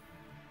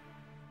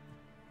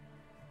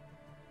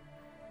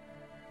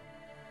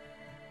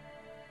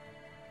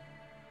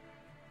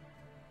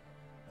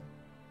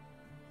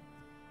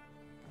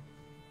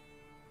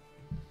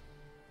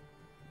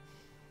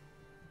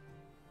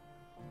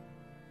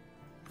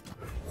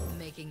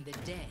 Making the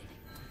dead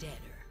deader.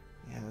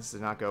 Yeah, this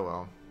did not go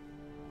well.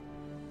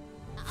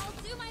 I'll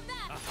do my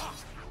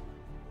best.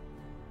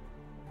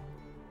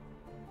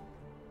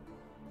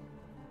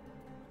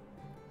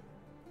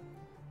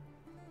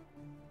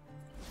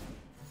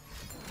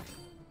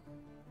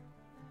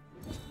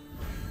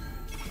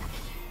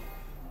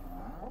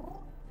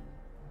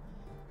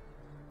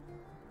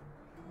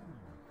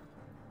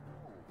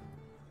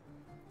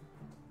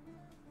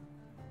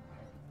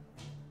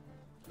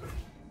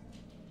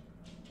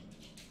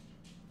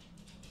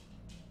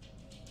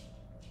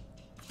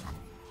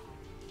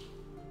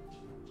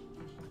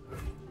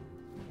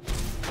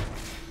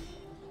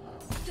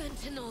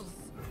 Sentinels.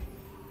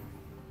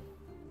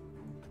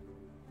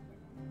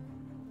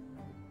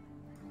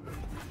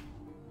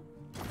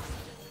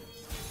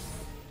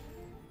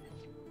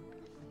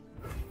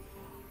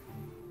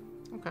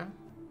 Okay.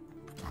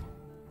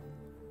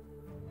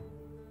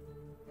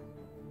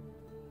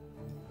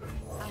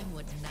 I'm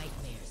what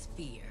nightmares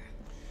fear.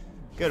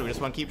 Good, we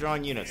just want to keep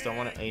drawing units. Don't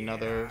want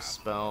another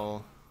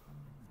spell.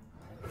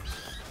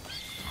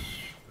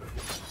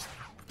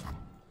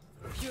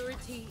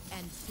 Purity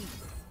and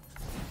peace.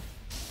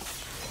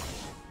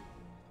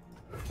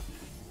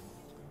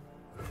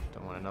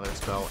 Don't want another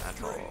spell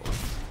at all.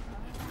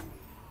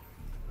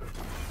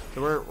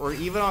 So we're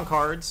even on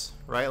cards,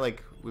 right?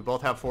 Like we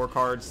both have 4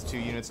 cards, 2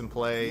 units in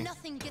play.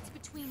 Nothing gets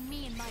between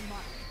me and my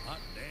mark. Hot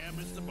damn,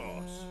 it's the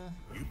boss.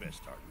 You best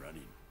start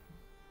running.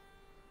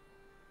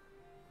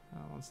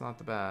 That one's not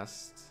the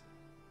best.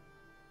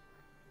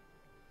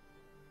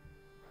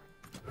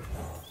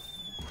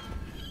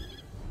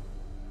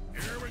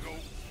 Here we go.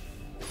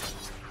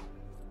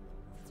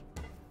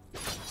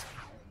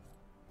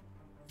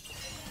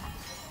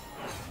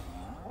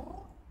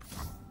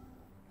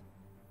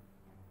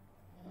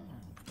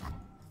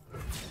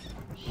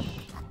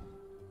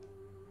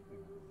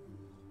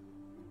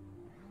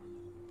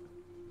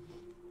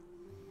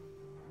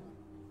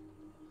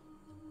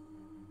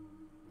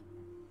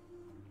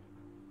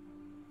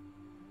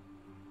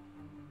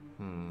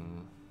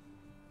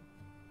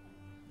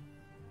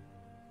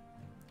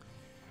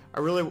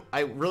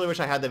 I really wish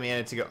I had the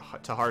mana to go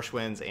to Harsh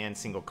Winds and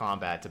single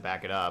combat to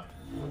back it up.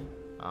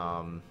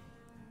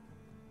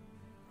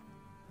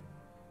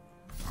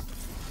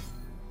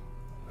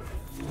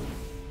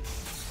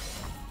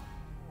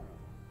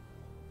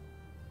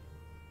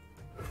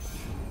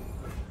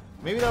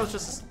 Maybe that was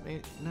just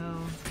no.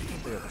 I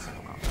can't do it with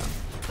single combat.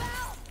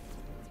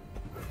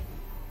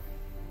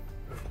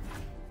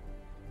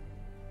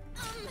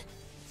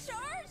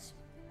 Charge?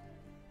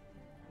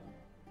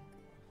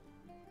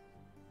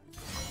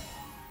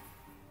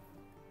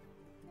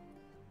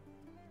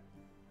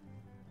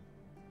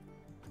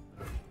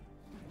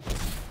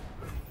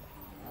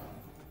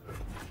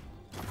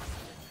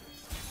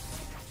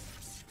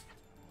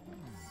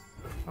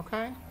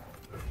 Okay.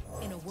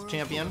 In a world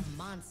Champion. full of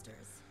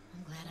monsters,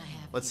 I'm glad I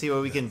have. Let's see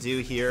what we can do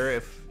here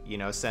if, you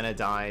know, Senna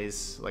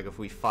dies. Like, if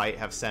we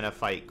have Senna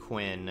fight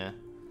Quinn,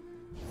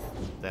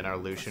 then our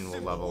Lucian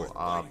will level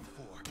up.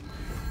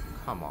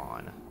 Come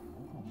on.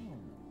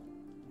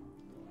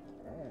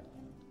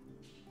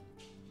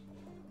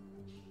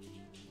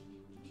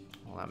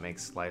 Well, that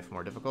makes life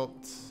more difficult.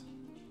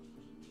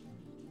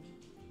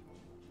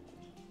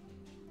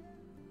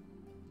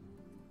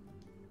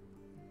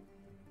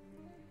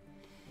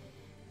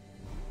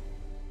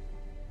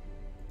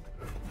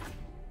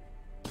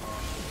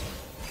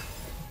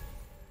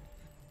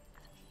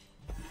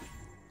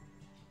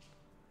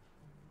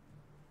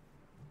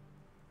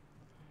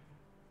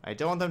 I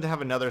don't want them to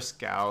have another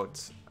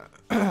scout.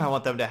 I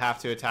want them to have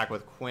to attack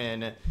with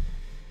Quinn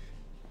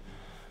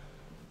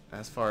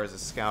as far as the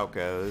scout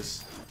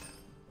goes.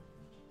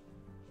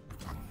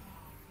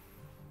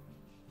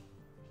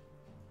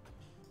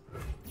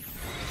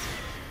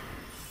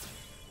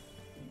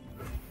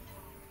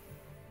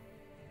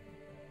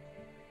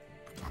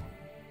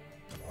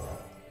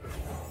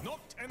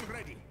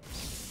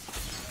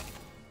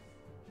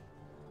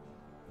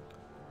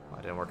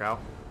 fuck out.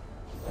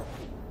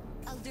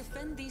 I'll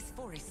defend these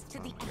forests to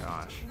the end.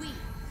 Gosh. We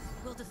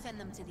will defend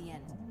them to the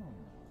end.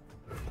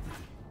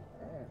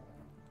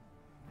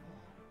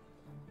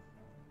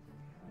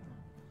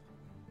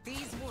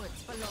 These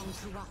woods belong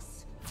to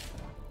us.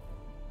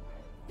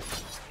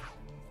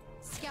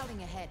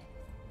 Scouting ahead.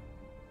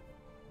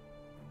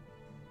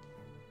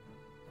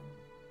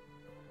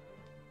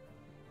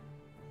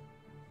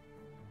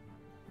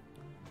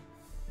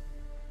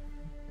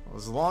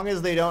 As long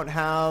as they don't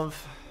have...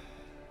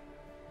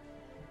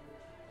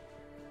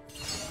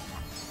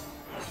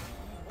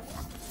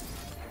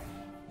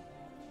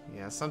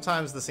 Yeah,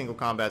 sometimes the single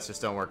combats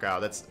just don't work out.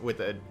 That's with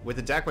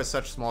a deck with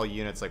such small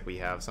units like we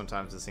have,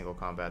 sometimes the single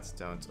combats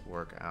don't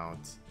work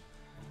out.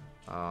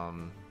 As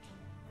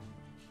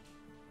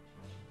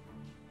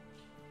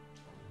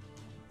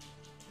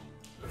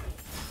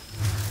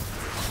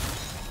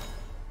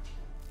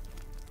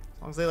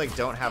long as they like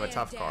don't have a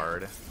tough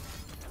card.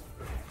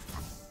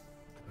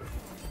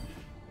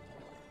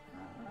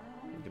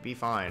 We could be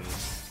fine.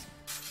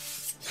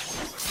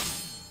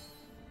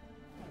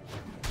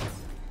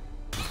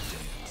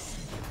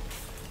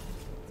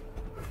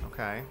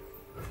 Okay.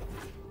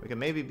 We can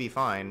maybe be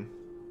fine.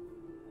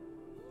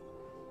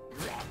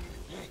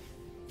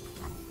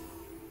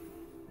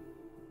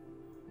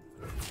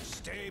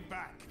 Stay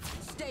back.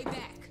 Stay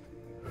back.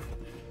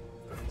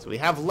 So we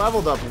have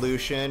leveled up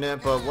Lucian,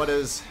 but what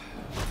does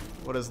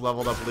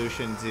leveled up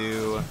Lucian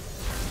do?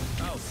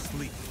 I'll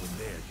sleep when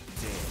they're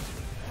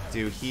dead.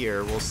 Do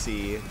here? We'll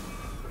see.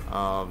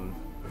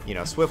 You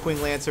know,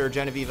 Swiftwing Lancer,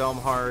 Genevieve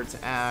Elmhart,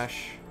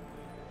 Ashe.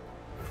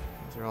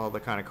 These are all the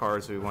kind of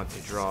cards we want to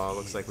draw.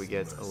 Looks like we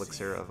get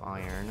Elixir of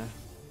Iron.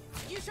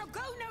 You shall go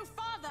no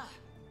farther.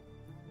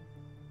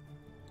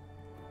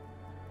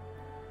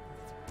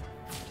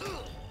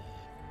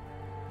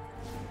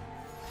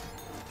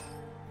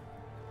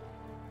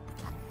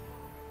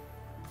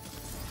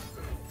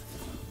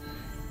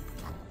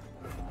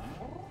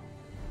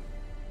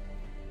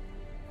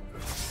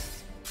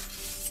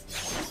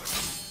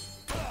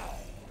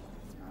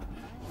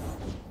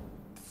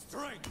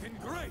 Strength and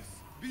grace,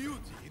 beauty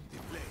in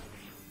display.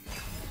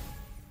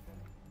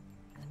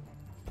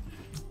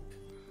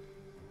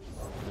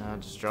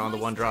 Just drawing the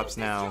one drops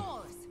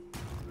now.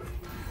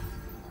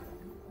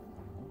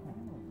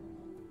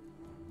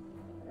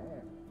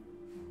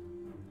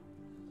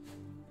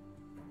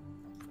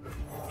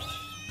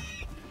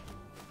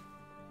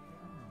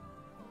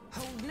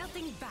 Hold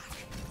nothing back.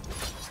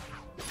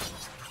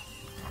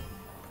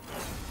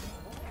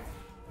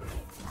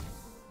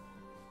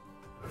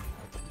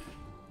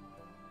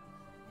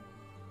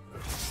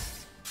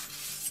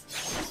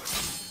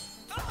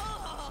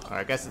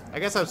 Alright, I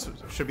guess I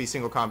should be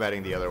single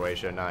combating the other way,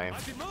 shouldn't I?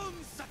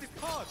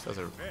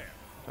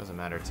 Doesn't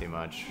matter too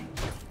much.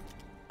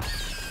 I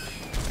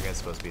guess it's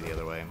supposed to be the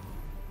other way.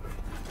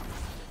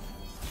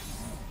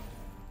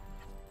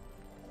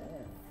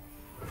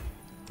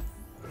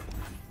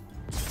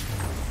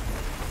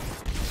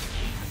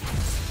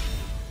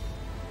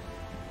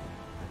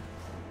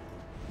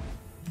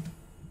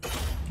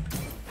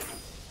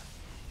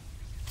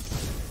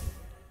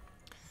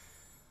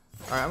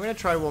 Alright, I'm gonna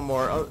try one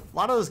more. A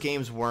lot of those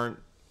games weren't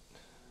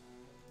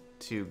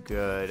too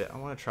good. I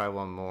want to try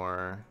one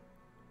more.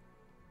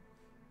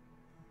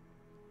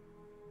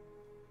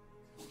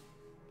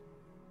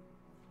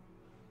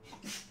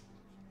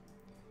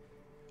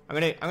 I'm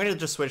gonna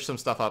just switch some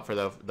stuff up for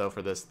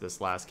for this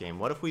last game.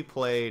 What if we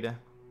played? If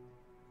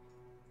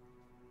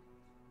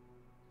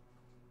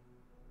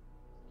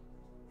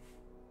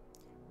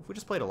we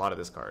just played a lot of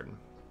this card.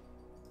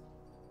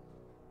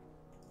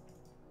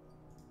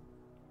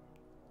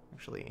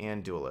 Actually,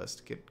 and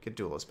Duelist. Get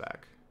Duelist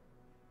back.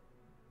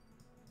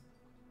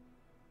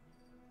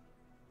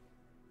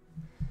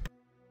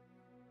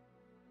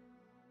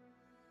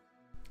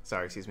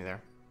 Sorry, excuse me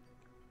there.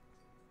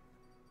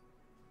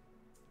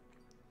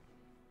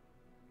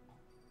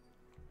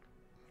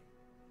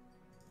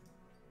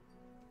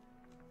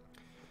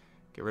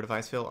 Get rid of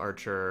Icefield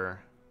Archer.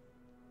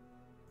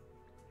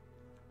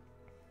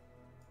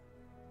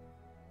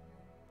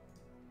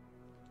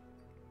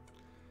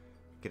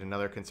 Get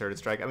another Concerted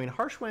Strike. I mean,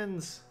 Harsh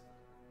Winds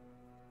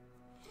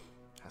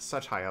has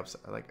such high ups.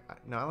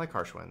 No, I like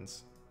Harsh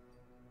Winds.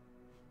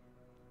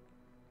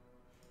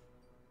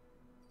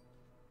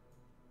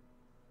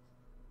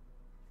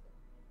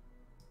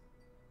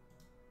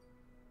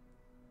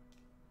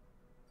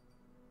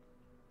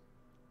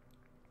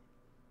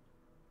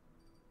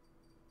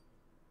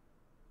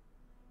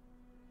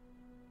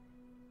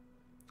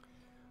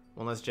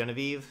 One less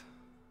Genevieve.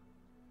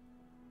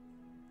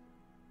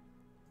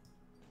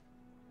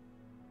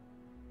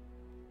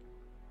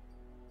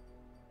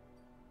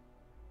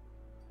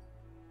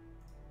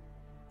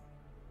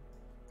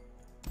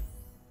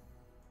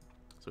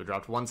 So we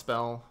dropped one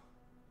spell.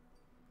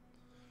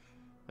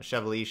 A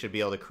Chevalier should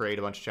be able to create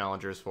a bunch of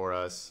challengers for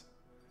us.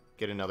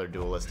 Get another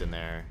Duelist in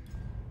there.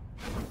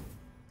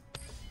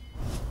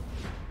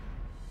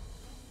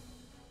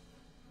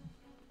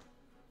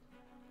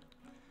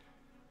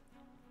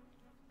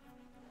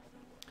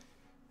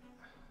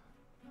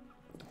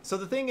 So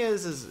the thing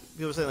is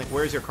people saying like,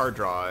 where's your card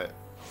draw?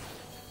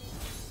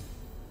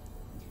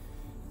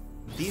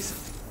 These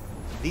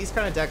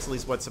kind of decks, at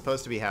least what's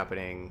supposed to be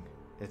happening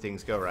if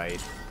things go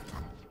right,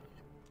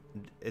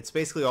 it's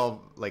basically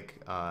all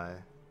like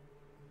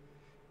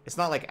it's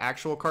not like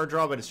actual card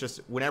draw, but it's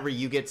just whenever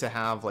you get to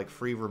have like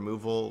free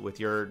removal with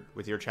your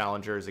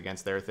challengers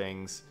against their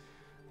things,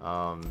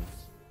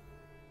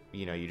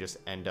 you know, you just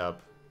end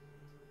up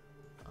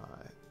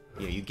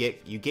you know,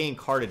 you gain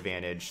card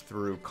advantage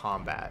through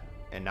combat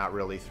and not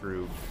really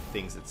through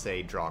things that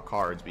say draw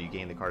cards, but you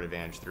gain the card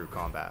advantage through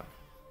combat.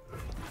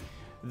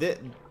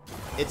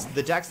 It's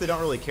the decks that don't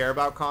really care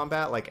about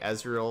combat, like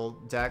Ezreal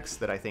decks,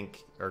 that I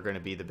think are going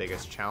to be the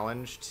biggest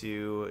challenge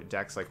to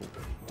decks like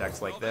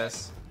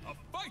this. A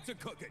fight's a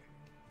cooking.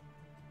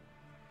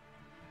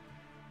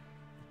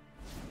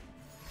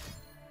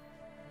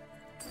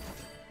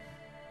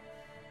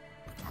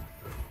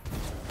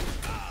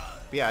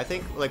 But yeah, I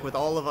think like with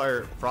all of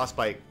our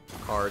Frostbite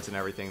cards and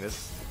everything,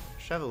 this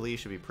Chevalier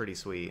should be pretty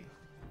sweet.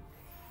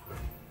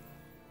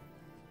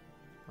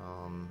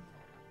 I'm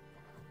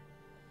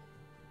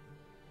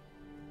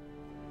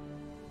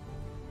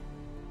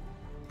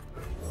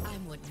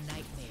what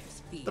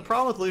nightmares fear. The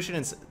problem with Lucian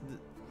and this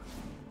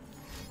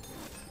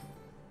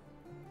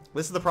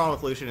is the problem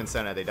with Lucian and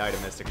Senna. They died a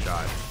Mystic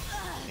Shot,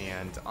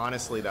 and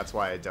honestly, that's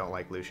why I don't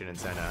like Lucian and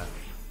Senna.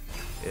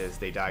 Is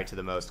they die to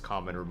the most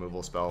common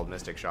removal spell,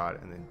 Mystic Shot,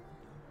 and then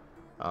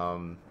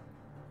and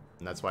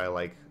that's why I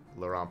like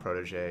Laurent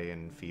Protégé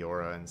and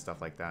Fiora and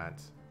stuff like that.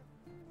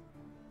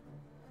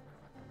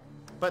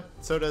 But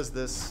so does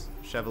this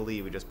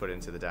Chevalier we just put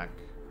into the deck.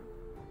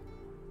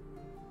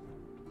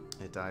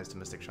 It dies to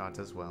Mystic Shot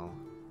as well.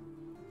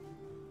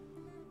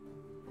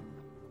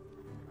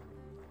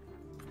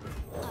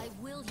 I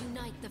will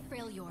unite the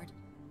Freljord.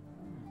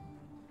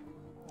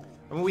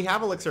 I mean, we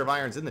have Elixir of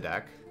Irons in the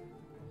deck.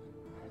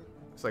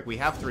 It's like we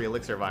have 3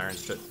 Elixir of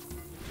Irons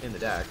in the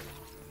deck.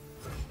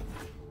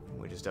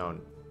 We just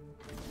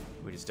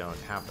don't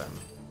have them.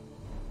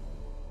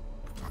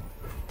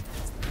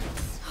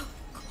 So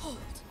cold.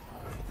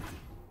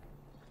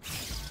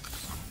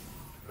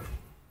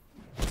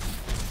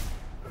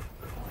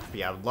 But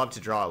yeah, I would love to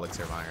draw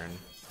Elixir of Iron.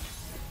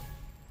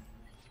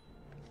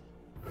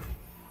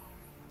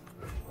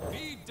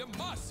 Be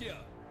Demacia.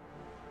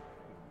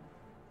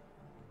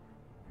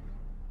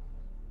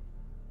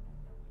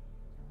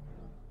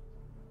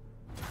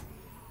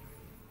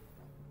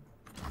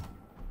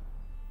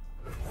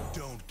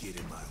 Don't get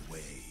in my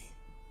way.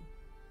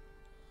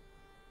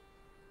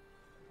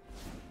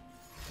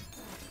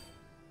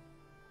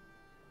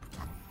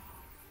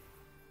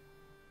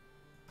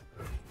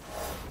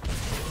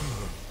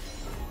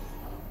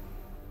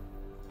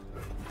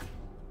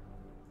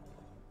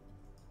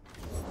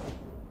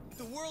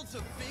 The world's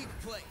a big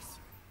place.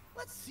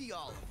 Let's see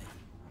all of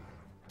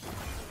it.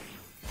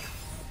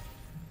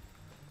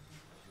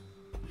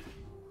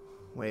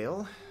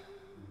 Well,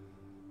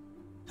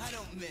 I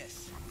don't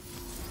miss.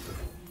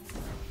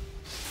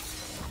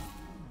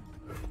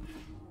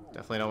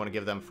 definitely don't want to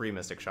give them free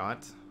Mystic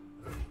Shot.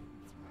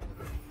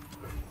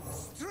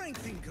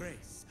 Strength and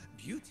grace,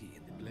 beauty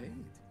in the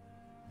blade.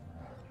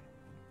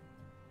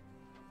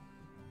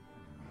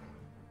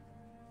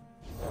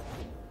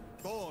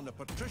 Born a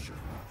patrician,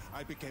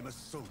 I became a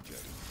soldier.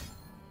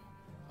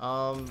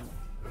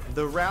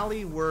 The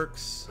rally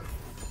works.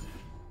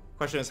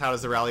 Question is, how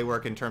does the rally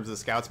work in terms of the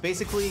scouts?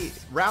 Basically,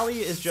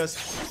 rally is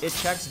just, it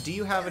checks, do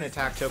you have an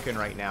attack token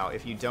right now?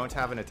 If you don't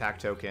have an attack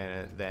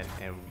token, then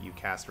and you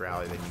cast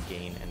rally, then you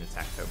gain an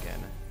attack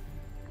token.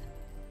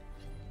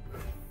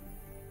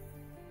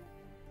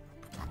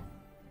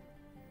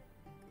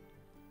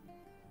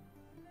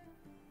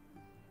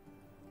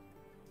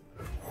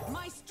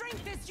 My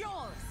strength is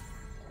yours.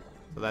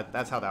 So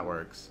that's how that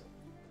works.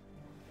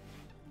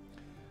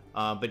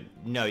 But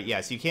no,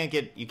 yes, you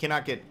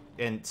cannot get,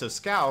 and so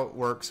Scout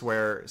works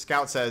where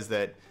Scout says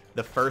that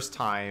the first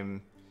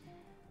time,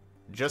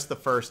 just the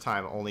first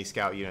time only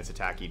Scout units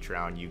attack each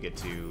round, you get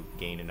to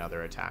gain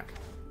another attack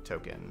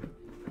token.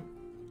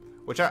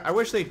 Which I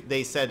wish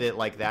they said it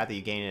like that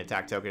you gain an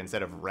attack token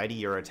instead of ready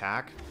your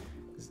attack.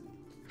 It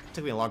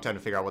took me a long time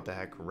to figure out what the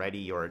heck ready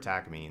your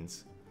attack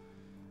means.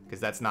 Because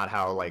that's not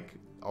how, like,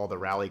 all the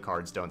rally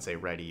cards don't say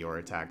ready your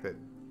attack. That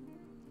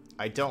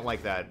I don't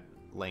like that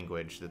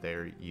language that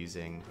they're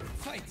using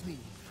Fight me.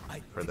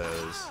 for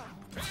those.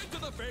 Hand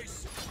to the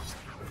face.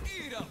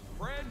 Eat up,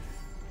 friend.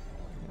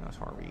 Oh,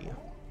 sorry.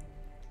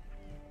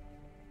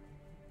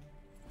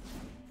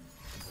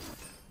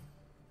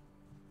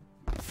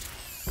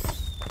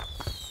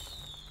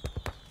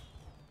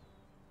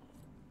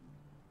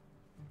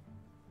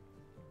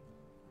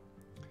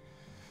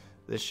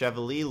 The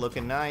Chevalier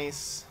looking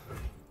nice.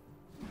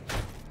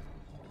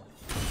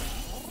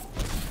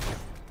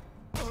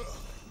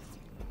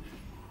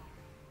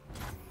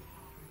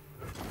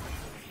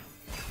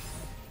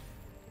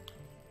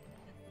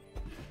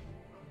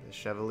 The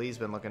Chevalier's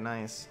been looking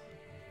nice.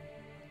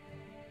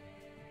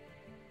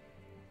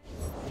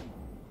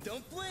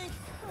 Don't blink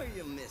or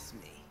you'll miss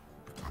me.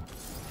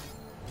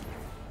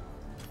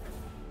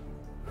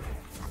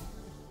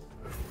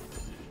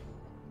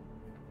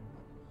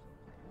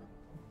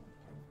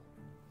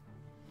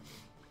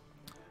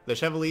 The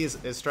Chevalier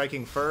is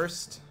striking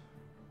first.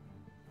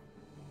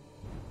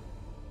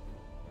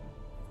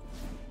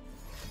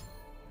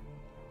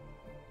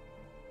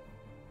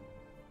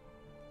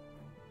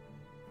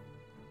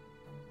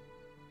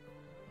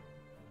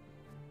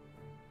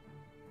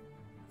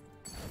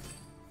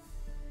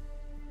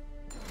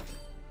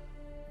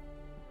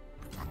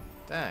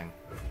 Dang.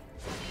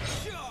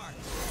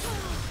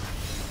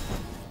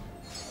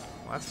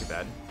 Well, that's too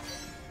bad.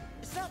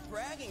 It's not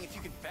bragging if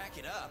you can back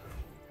it up.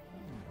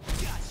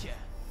 Gotcha.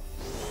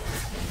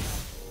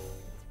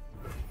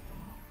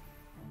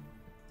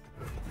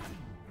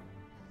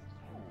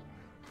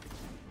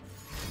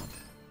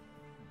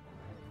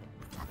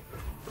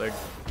 They're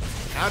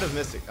out of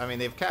Mystic. I mean,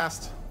 they've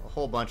cast a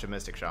whole bunch of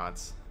Mystic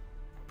shots.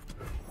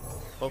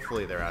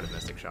 Hopefully they're out of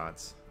Mystic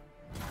shots.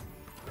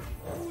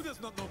 Who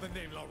does not know the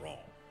name Laurent?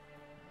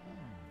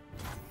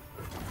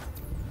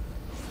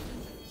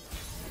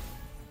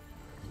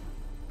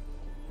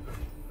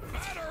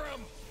 Batter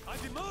him! I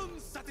demand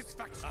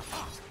satisfaction.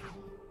 Aha!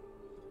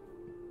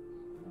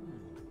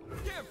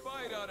 Can't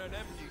fight on an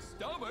empty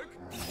stomach.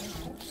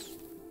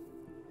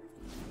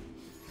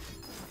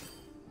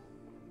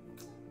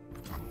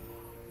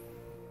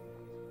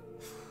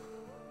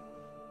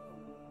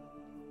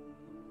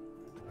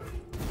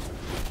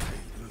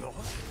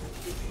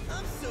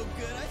 I'm so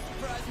good, I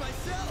surprised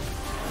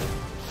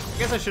myself. I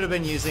guess I should have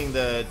been using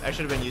the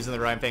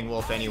Rhyme Fang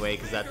Wolf anyway,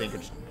 because that thing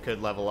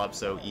could level up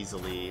so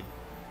easily.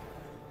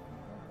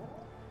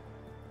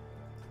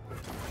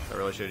 I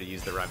really should have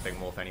used the Rhyme Fang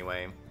Wolf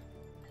anyway.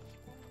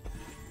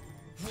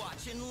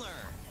 Watch and learn.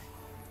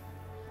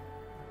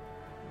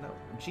 No,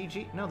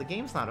 GG. No, the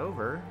game's not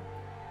over.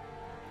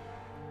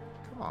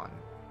 Come on.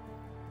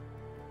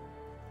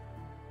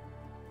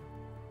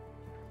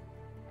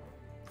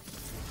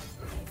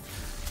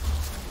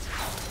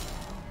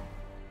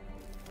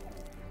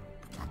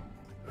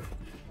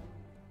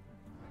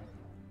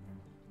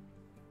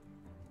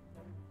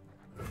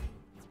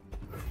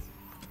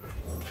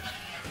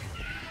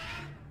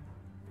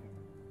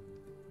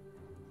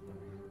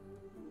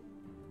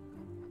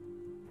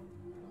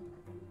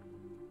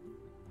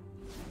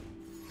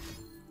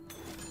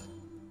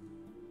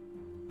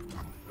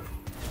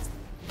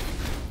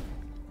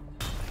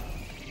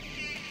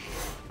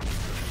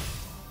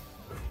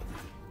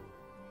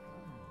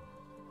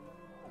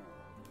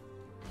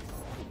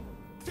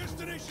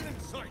 Destination in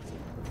sight.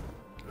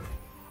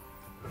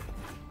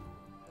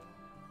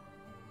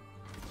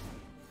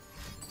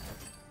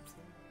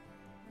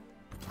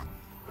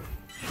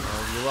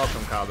 Oh, you're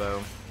welcome,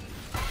 Cabo.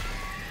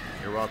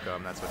 You're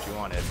welcome. That's what you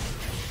wanted.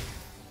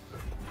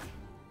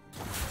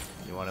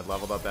 You wanted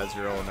leveled up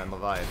Ezreal and then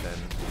Leviathan.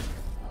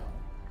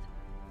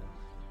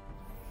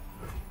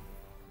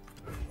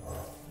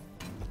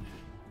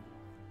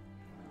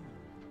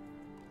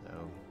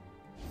 So,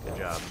 good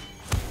job.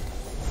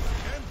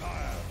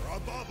 Empire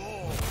above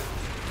all.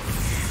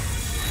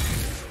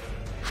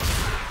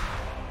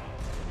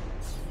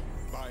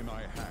 By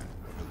my hand,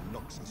 the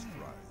Noxus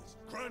rise.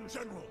 Grand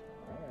General.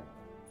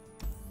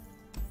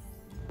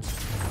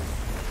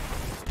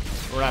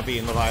 We're not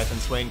beating Leviathan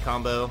Swain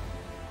combo.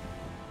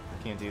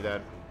 Can't do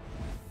that.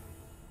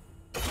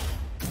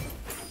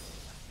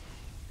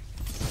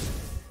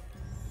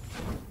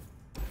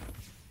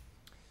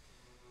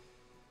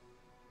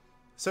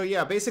 So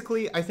yeah,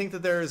 basically, I think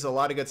that there's a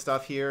lot of good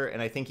stuff here,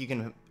 and I think we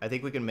can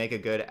make a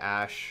good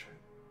Ashe,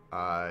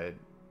 Ashe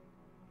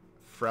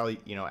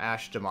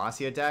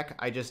Demacia deck.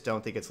 I just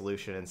don't think it's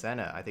Lucian and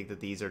Senna. I think that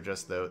these are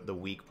just the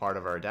weak part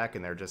of our deck,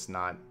 and they're just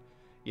not.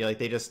 Yeah,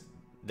 like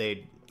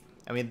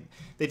I mean,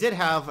 they did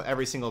have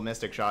every single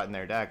Mystic shot in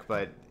their deck,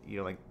 but you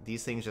know, like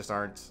these things just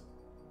are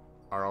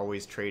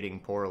always trading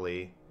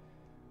poorly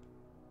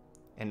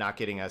and not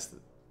getting us.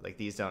 Like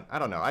these don't. I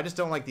don't know. I just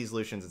don't like these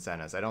Lucians and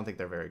Sennas. I don't think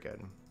they're very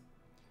good.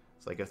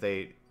 It's like if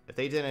they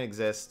didn't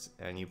exist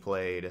and you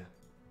played.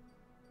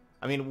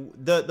 I mean,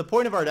 the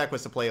point of our deck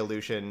was to play a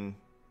Lucian,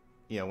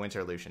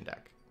 Winter Lucian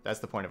deck. That's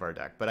the point of our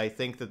deck. But I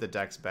think that the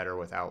deck's better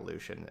without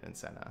Lucian and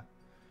Senna.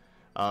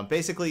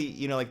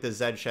 Basically, like the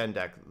Zed Shen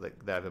deck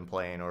that I've been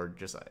playing, or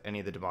just any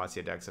of the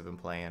Demacia decks I've been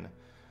playing.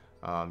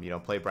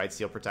 Play Bright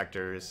Steel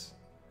Protectors,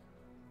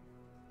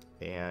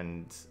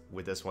 and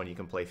with this one you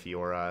can play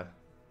Fiora,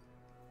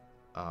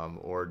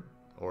 or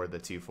the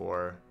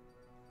 2/4.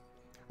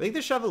 I think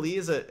the Chevalier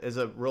is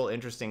a real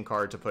interesting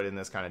card to put in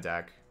this kind of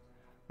deck.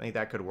 I think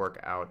that could work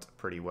out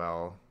pretty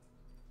well.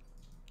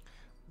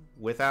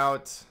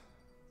 Without,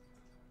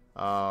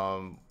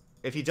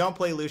 if you don't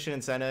play Lucian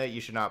and Senna, you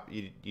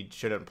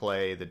shouldn't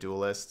play the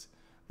Duelist.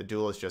 The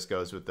Duelist just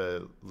goes with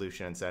the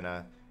Lucian and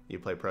Senna. You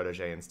play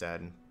Protege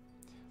instead.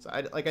 So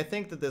I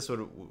think that this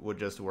would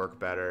just work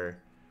better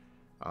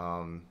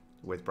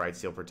with Bright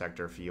Steel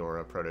Protector,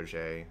 Fiora,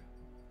 Protege,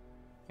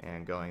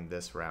 and going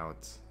this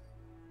route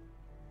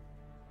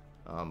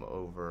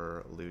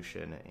over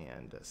Lucian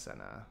and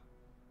Senna.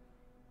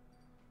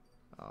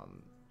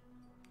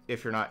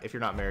 If you're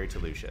not married to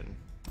Lucian.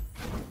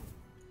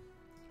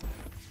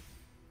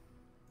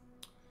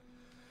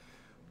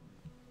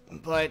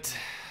 But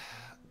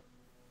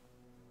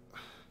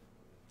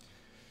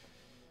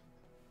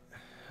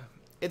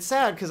it's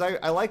sad because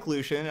I like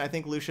Lucian. I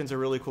think Lucian's a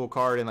really cool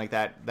card, and like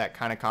that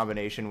kind of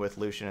combination with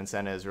Lucian and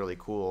Senna is really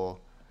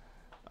cool.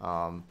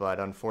 But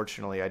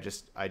unfortunately, I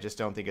just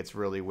don't think it's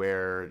really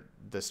where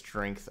the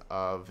strength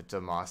of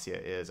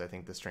Demacia is. I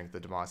think the strength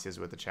of Demacia is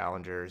with the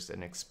challengers,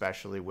 and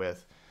especially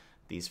with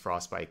these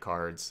Frostbite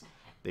cards.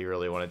 They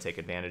really want to take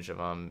advantage of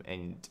them,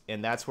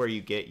 and that's where you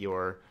get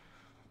your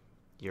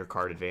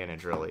card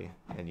advantage, really.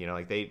 And you know,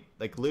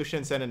 like Lucian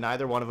and Senna,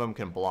 neither one of them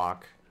can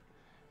block.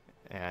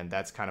 And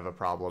that's kind of a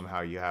problem,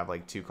 how you have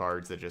like two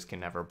cards that just can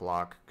never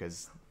block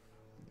because,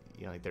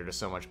 you know, like they're just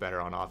so much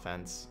better on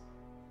offense.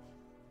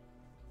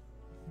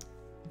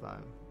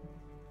 But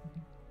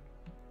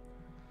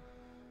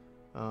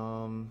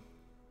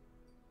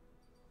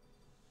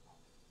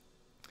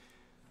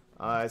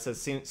it says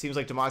seems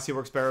like Demacia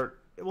works better.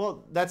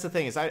 Well, that's the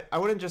thing, is I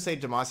wouldn't just say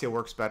Demacia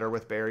works better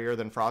with barrier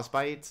than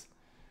Frostbite,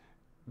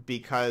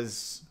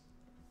 because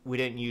we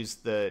didn't use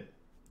the,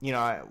 you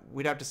know,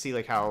 we'd have to see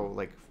like how,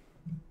 like,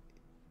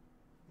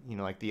 you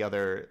know, like the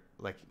other,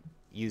 like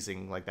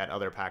using like that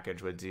other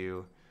package would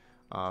do,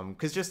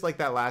 because just like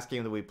that last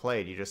game that we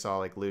played, you just saw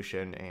like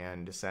Lucian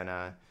and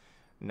Senna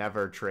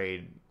never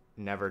trade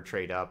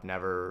up,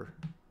 never,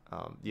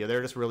 yeah,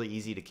 they're just really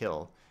easy to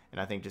kill. And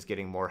I think just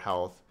getting more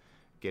health,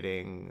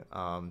 getting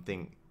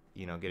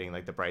getting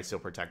like the Bright Steel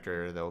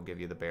Protector, they'll give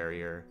you the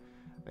barrier.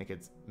 I think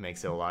it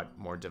makes it a lot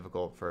more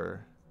difficult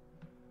for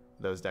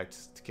those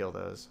decks to kill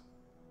those.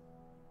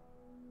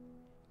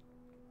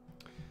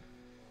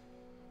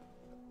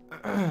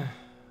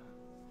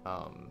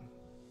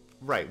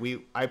 Right,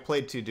 I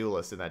played two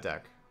duelists in that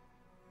deck.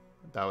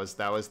 That was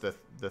the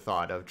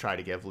thought of try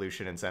to give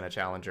Lucian and Senna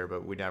challenger,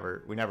 but we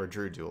never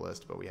drew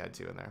duelist, but we had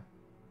two in there.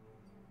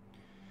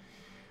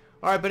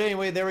 Alright, but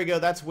anyway, there we go.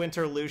 That's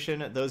Winter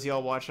Lucian. Those of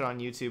y'all watching on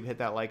YouTube, hit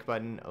that like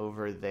button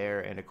over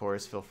there, and of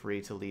course feel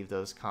free to leave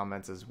those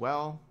comments as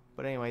well.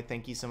 But anyway,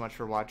 thank you so much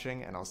for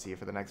watching, and I'll see you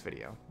for the next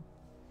video.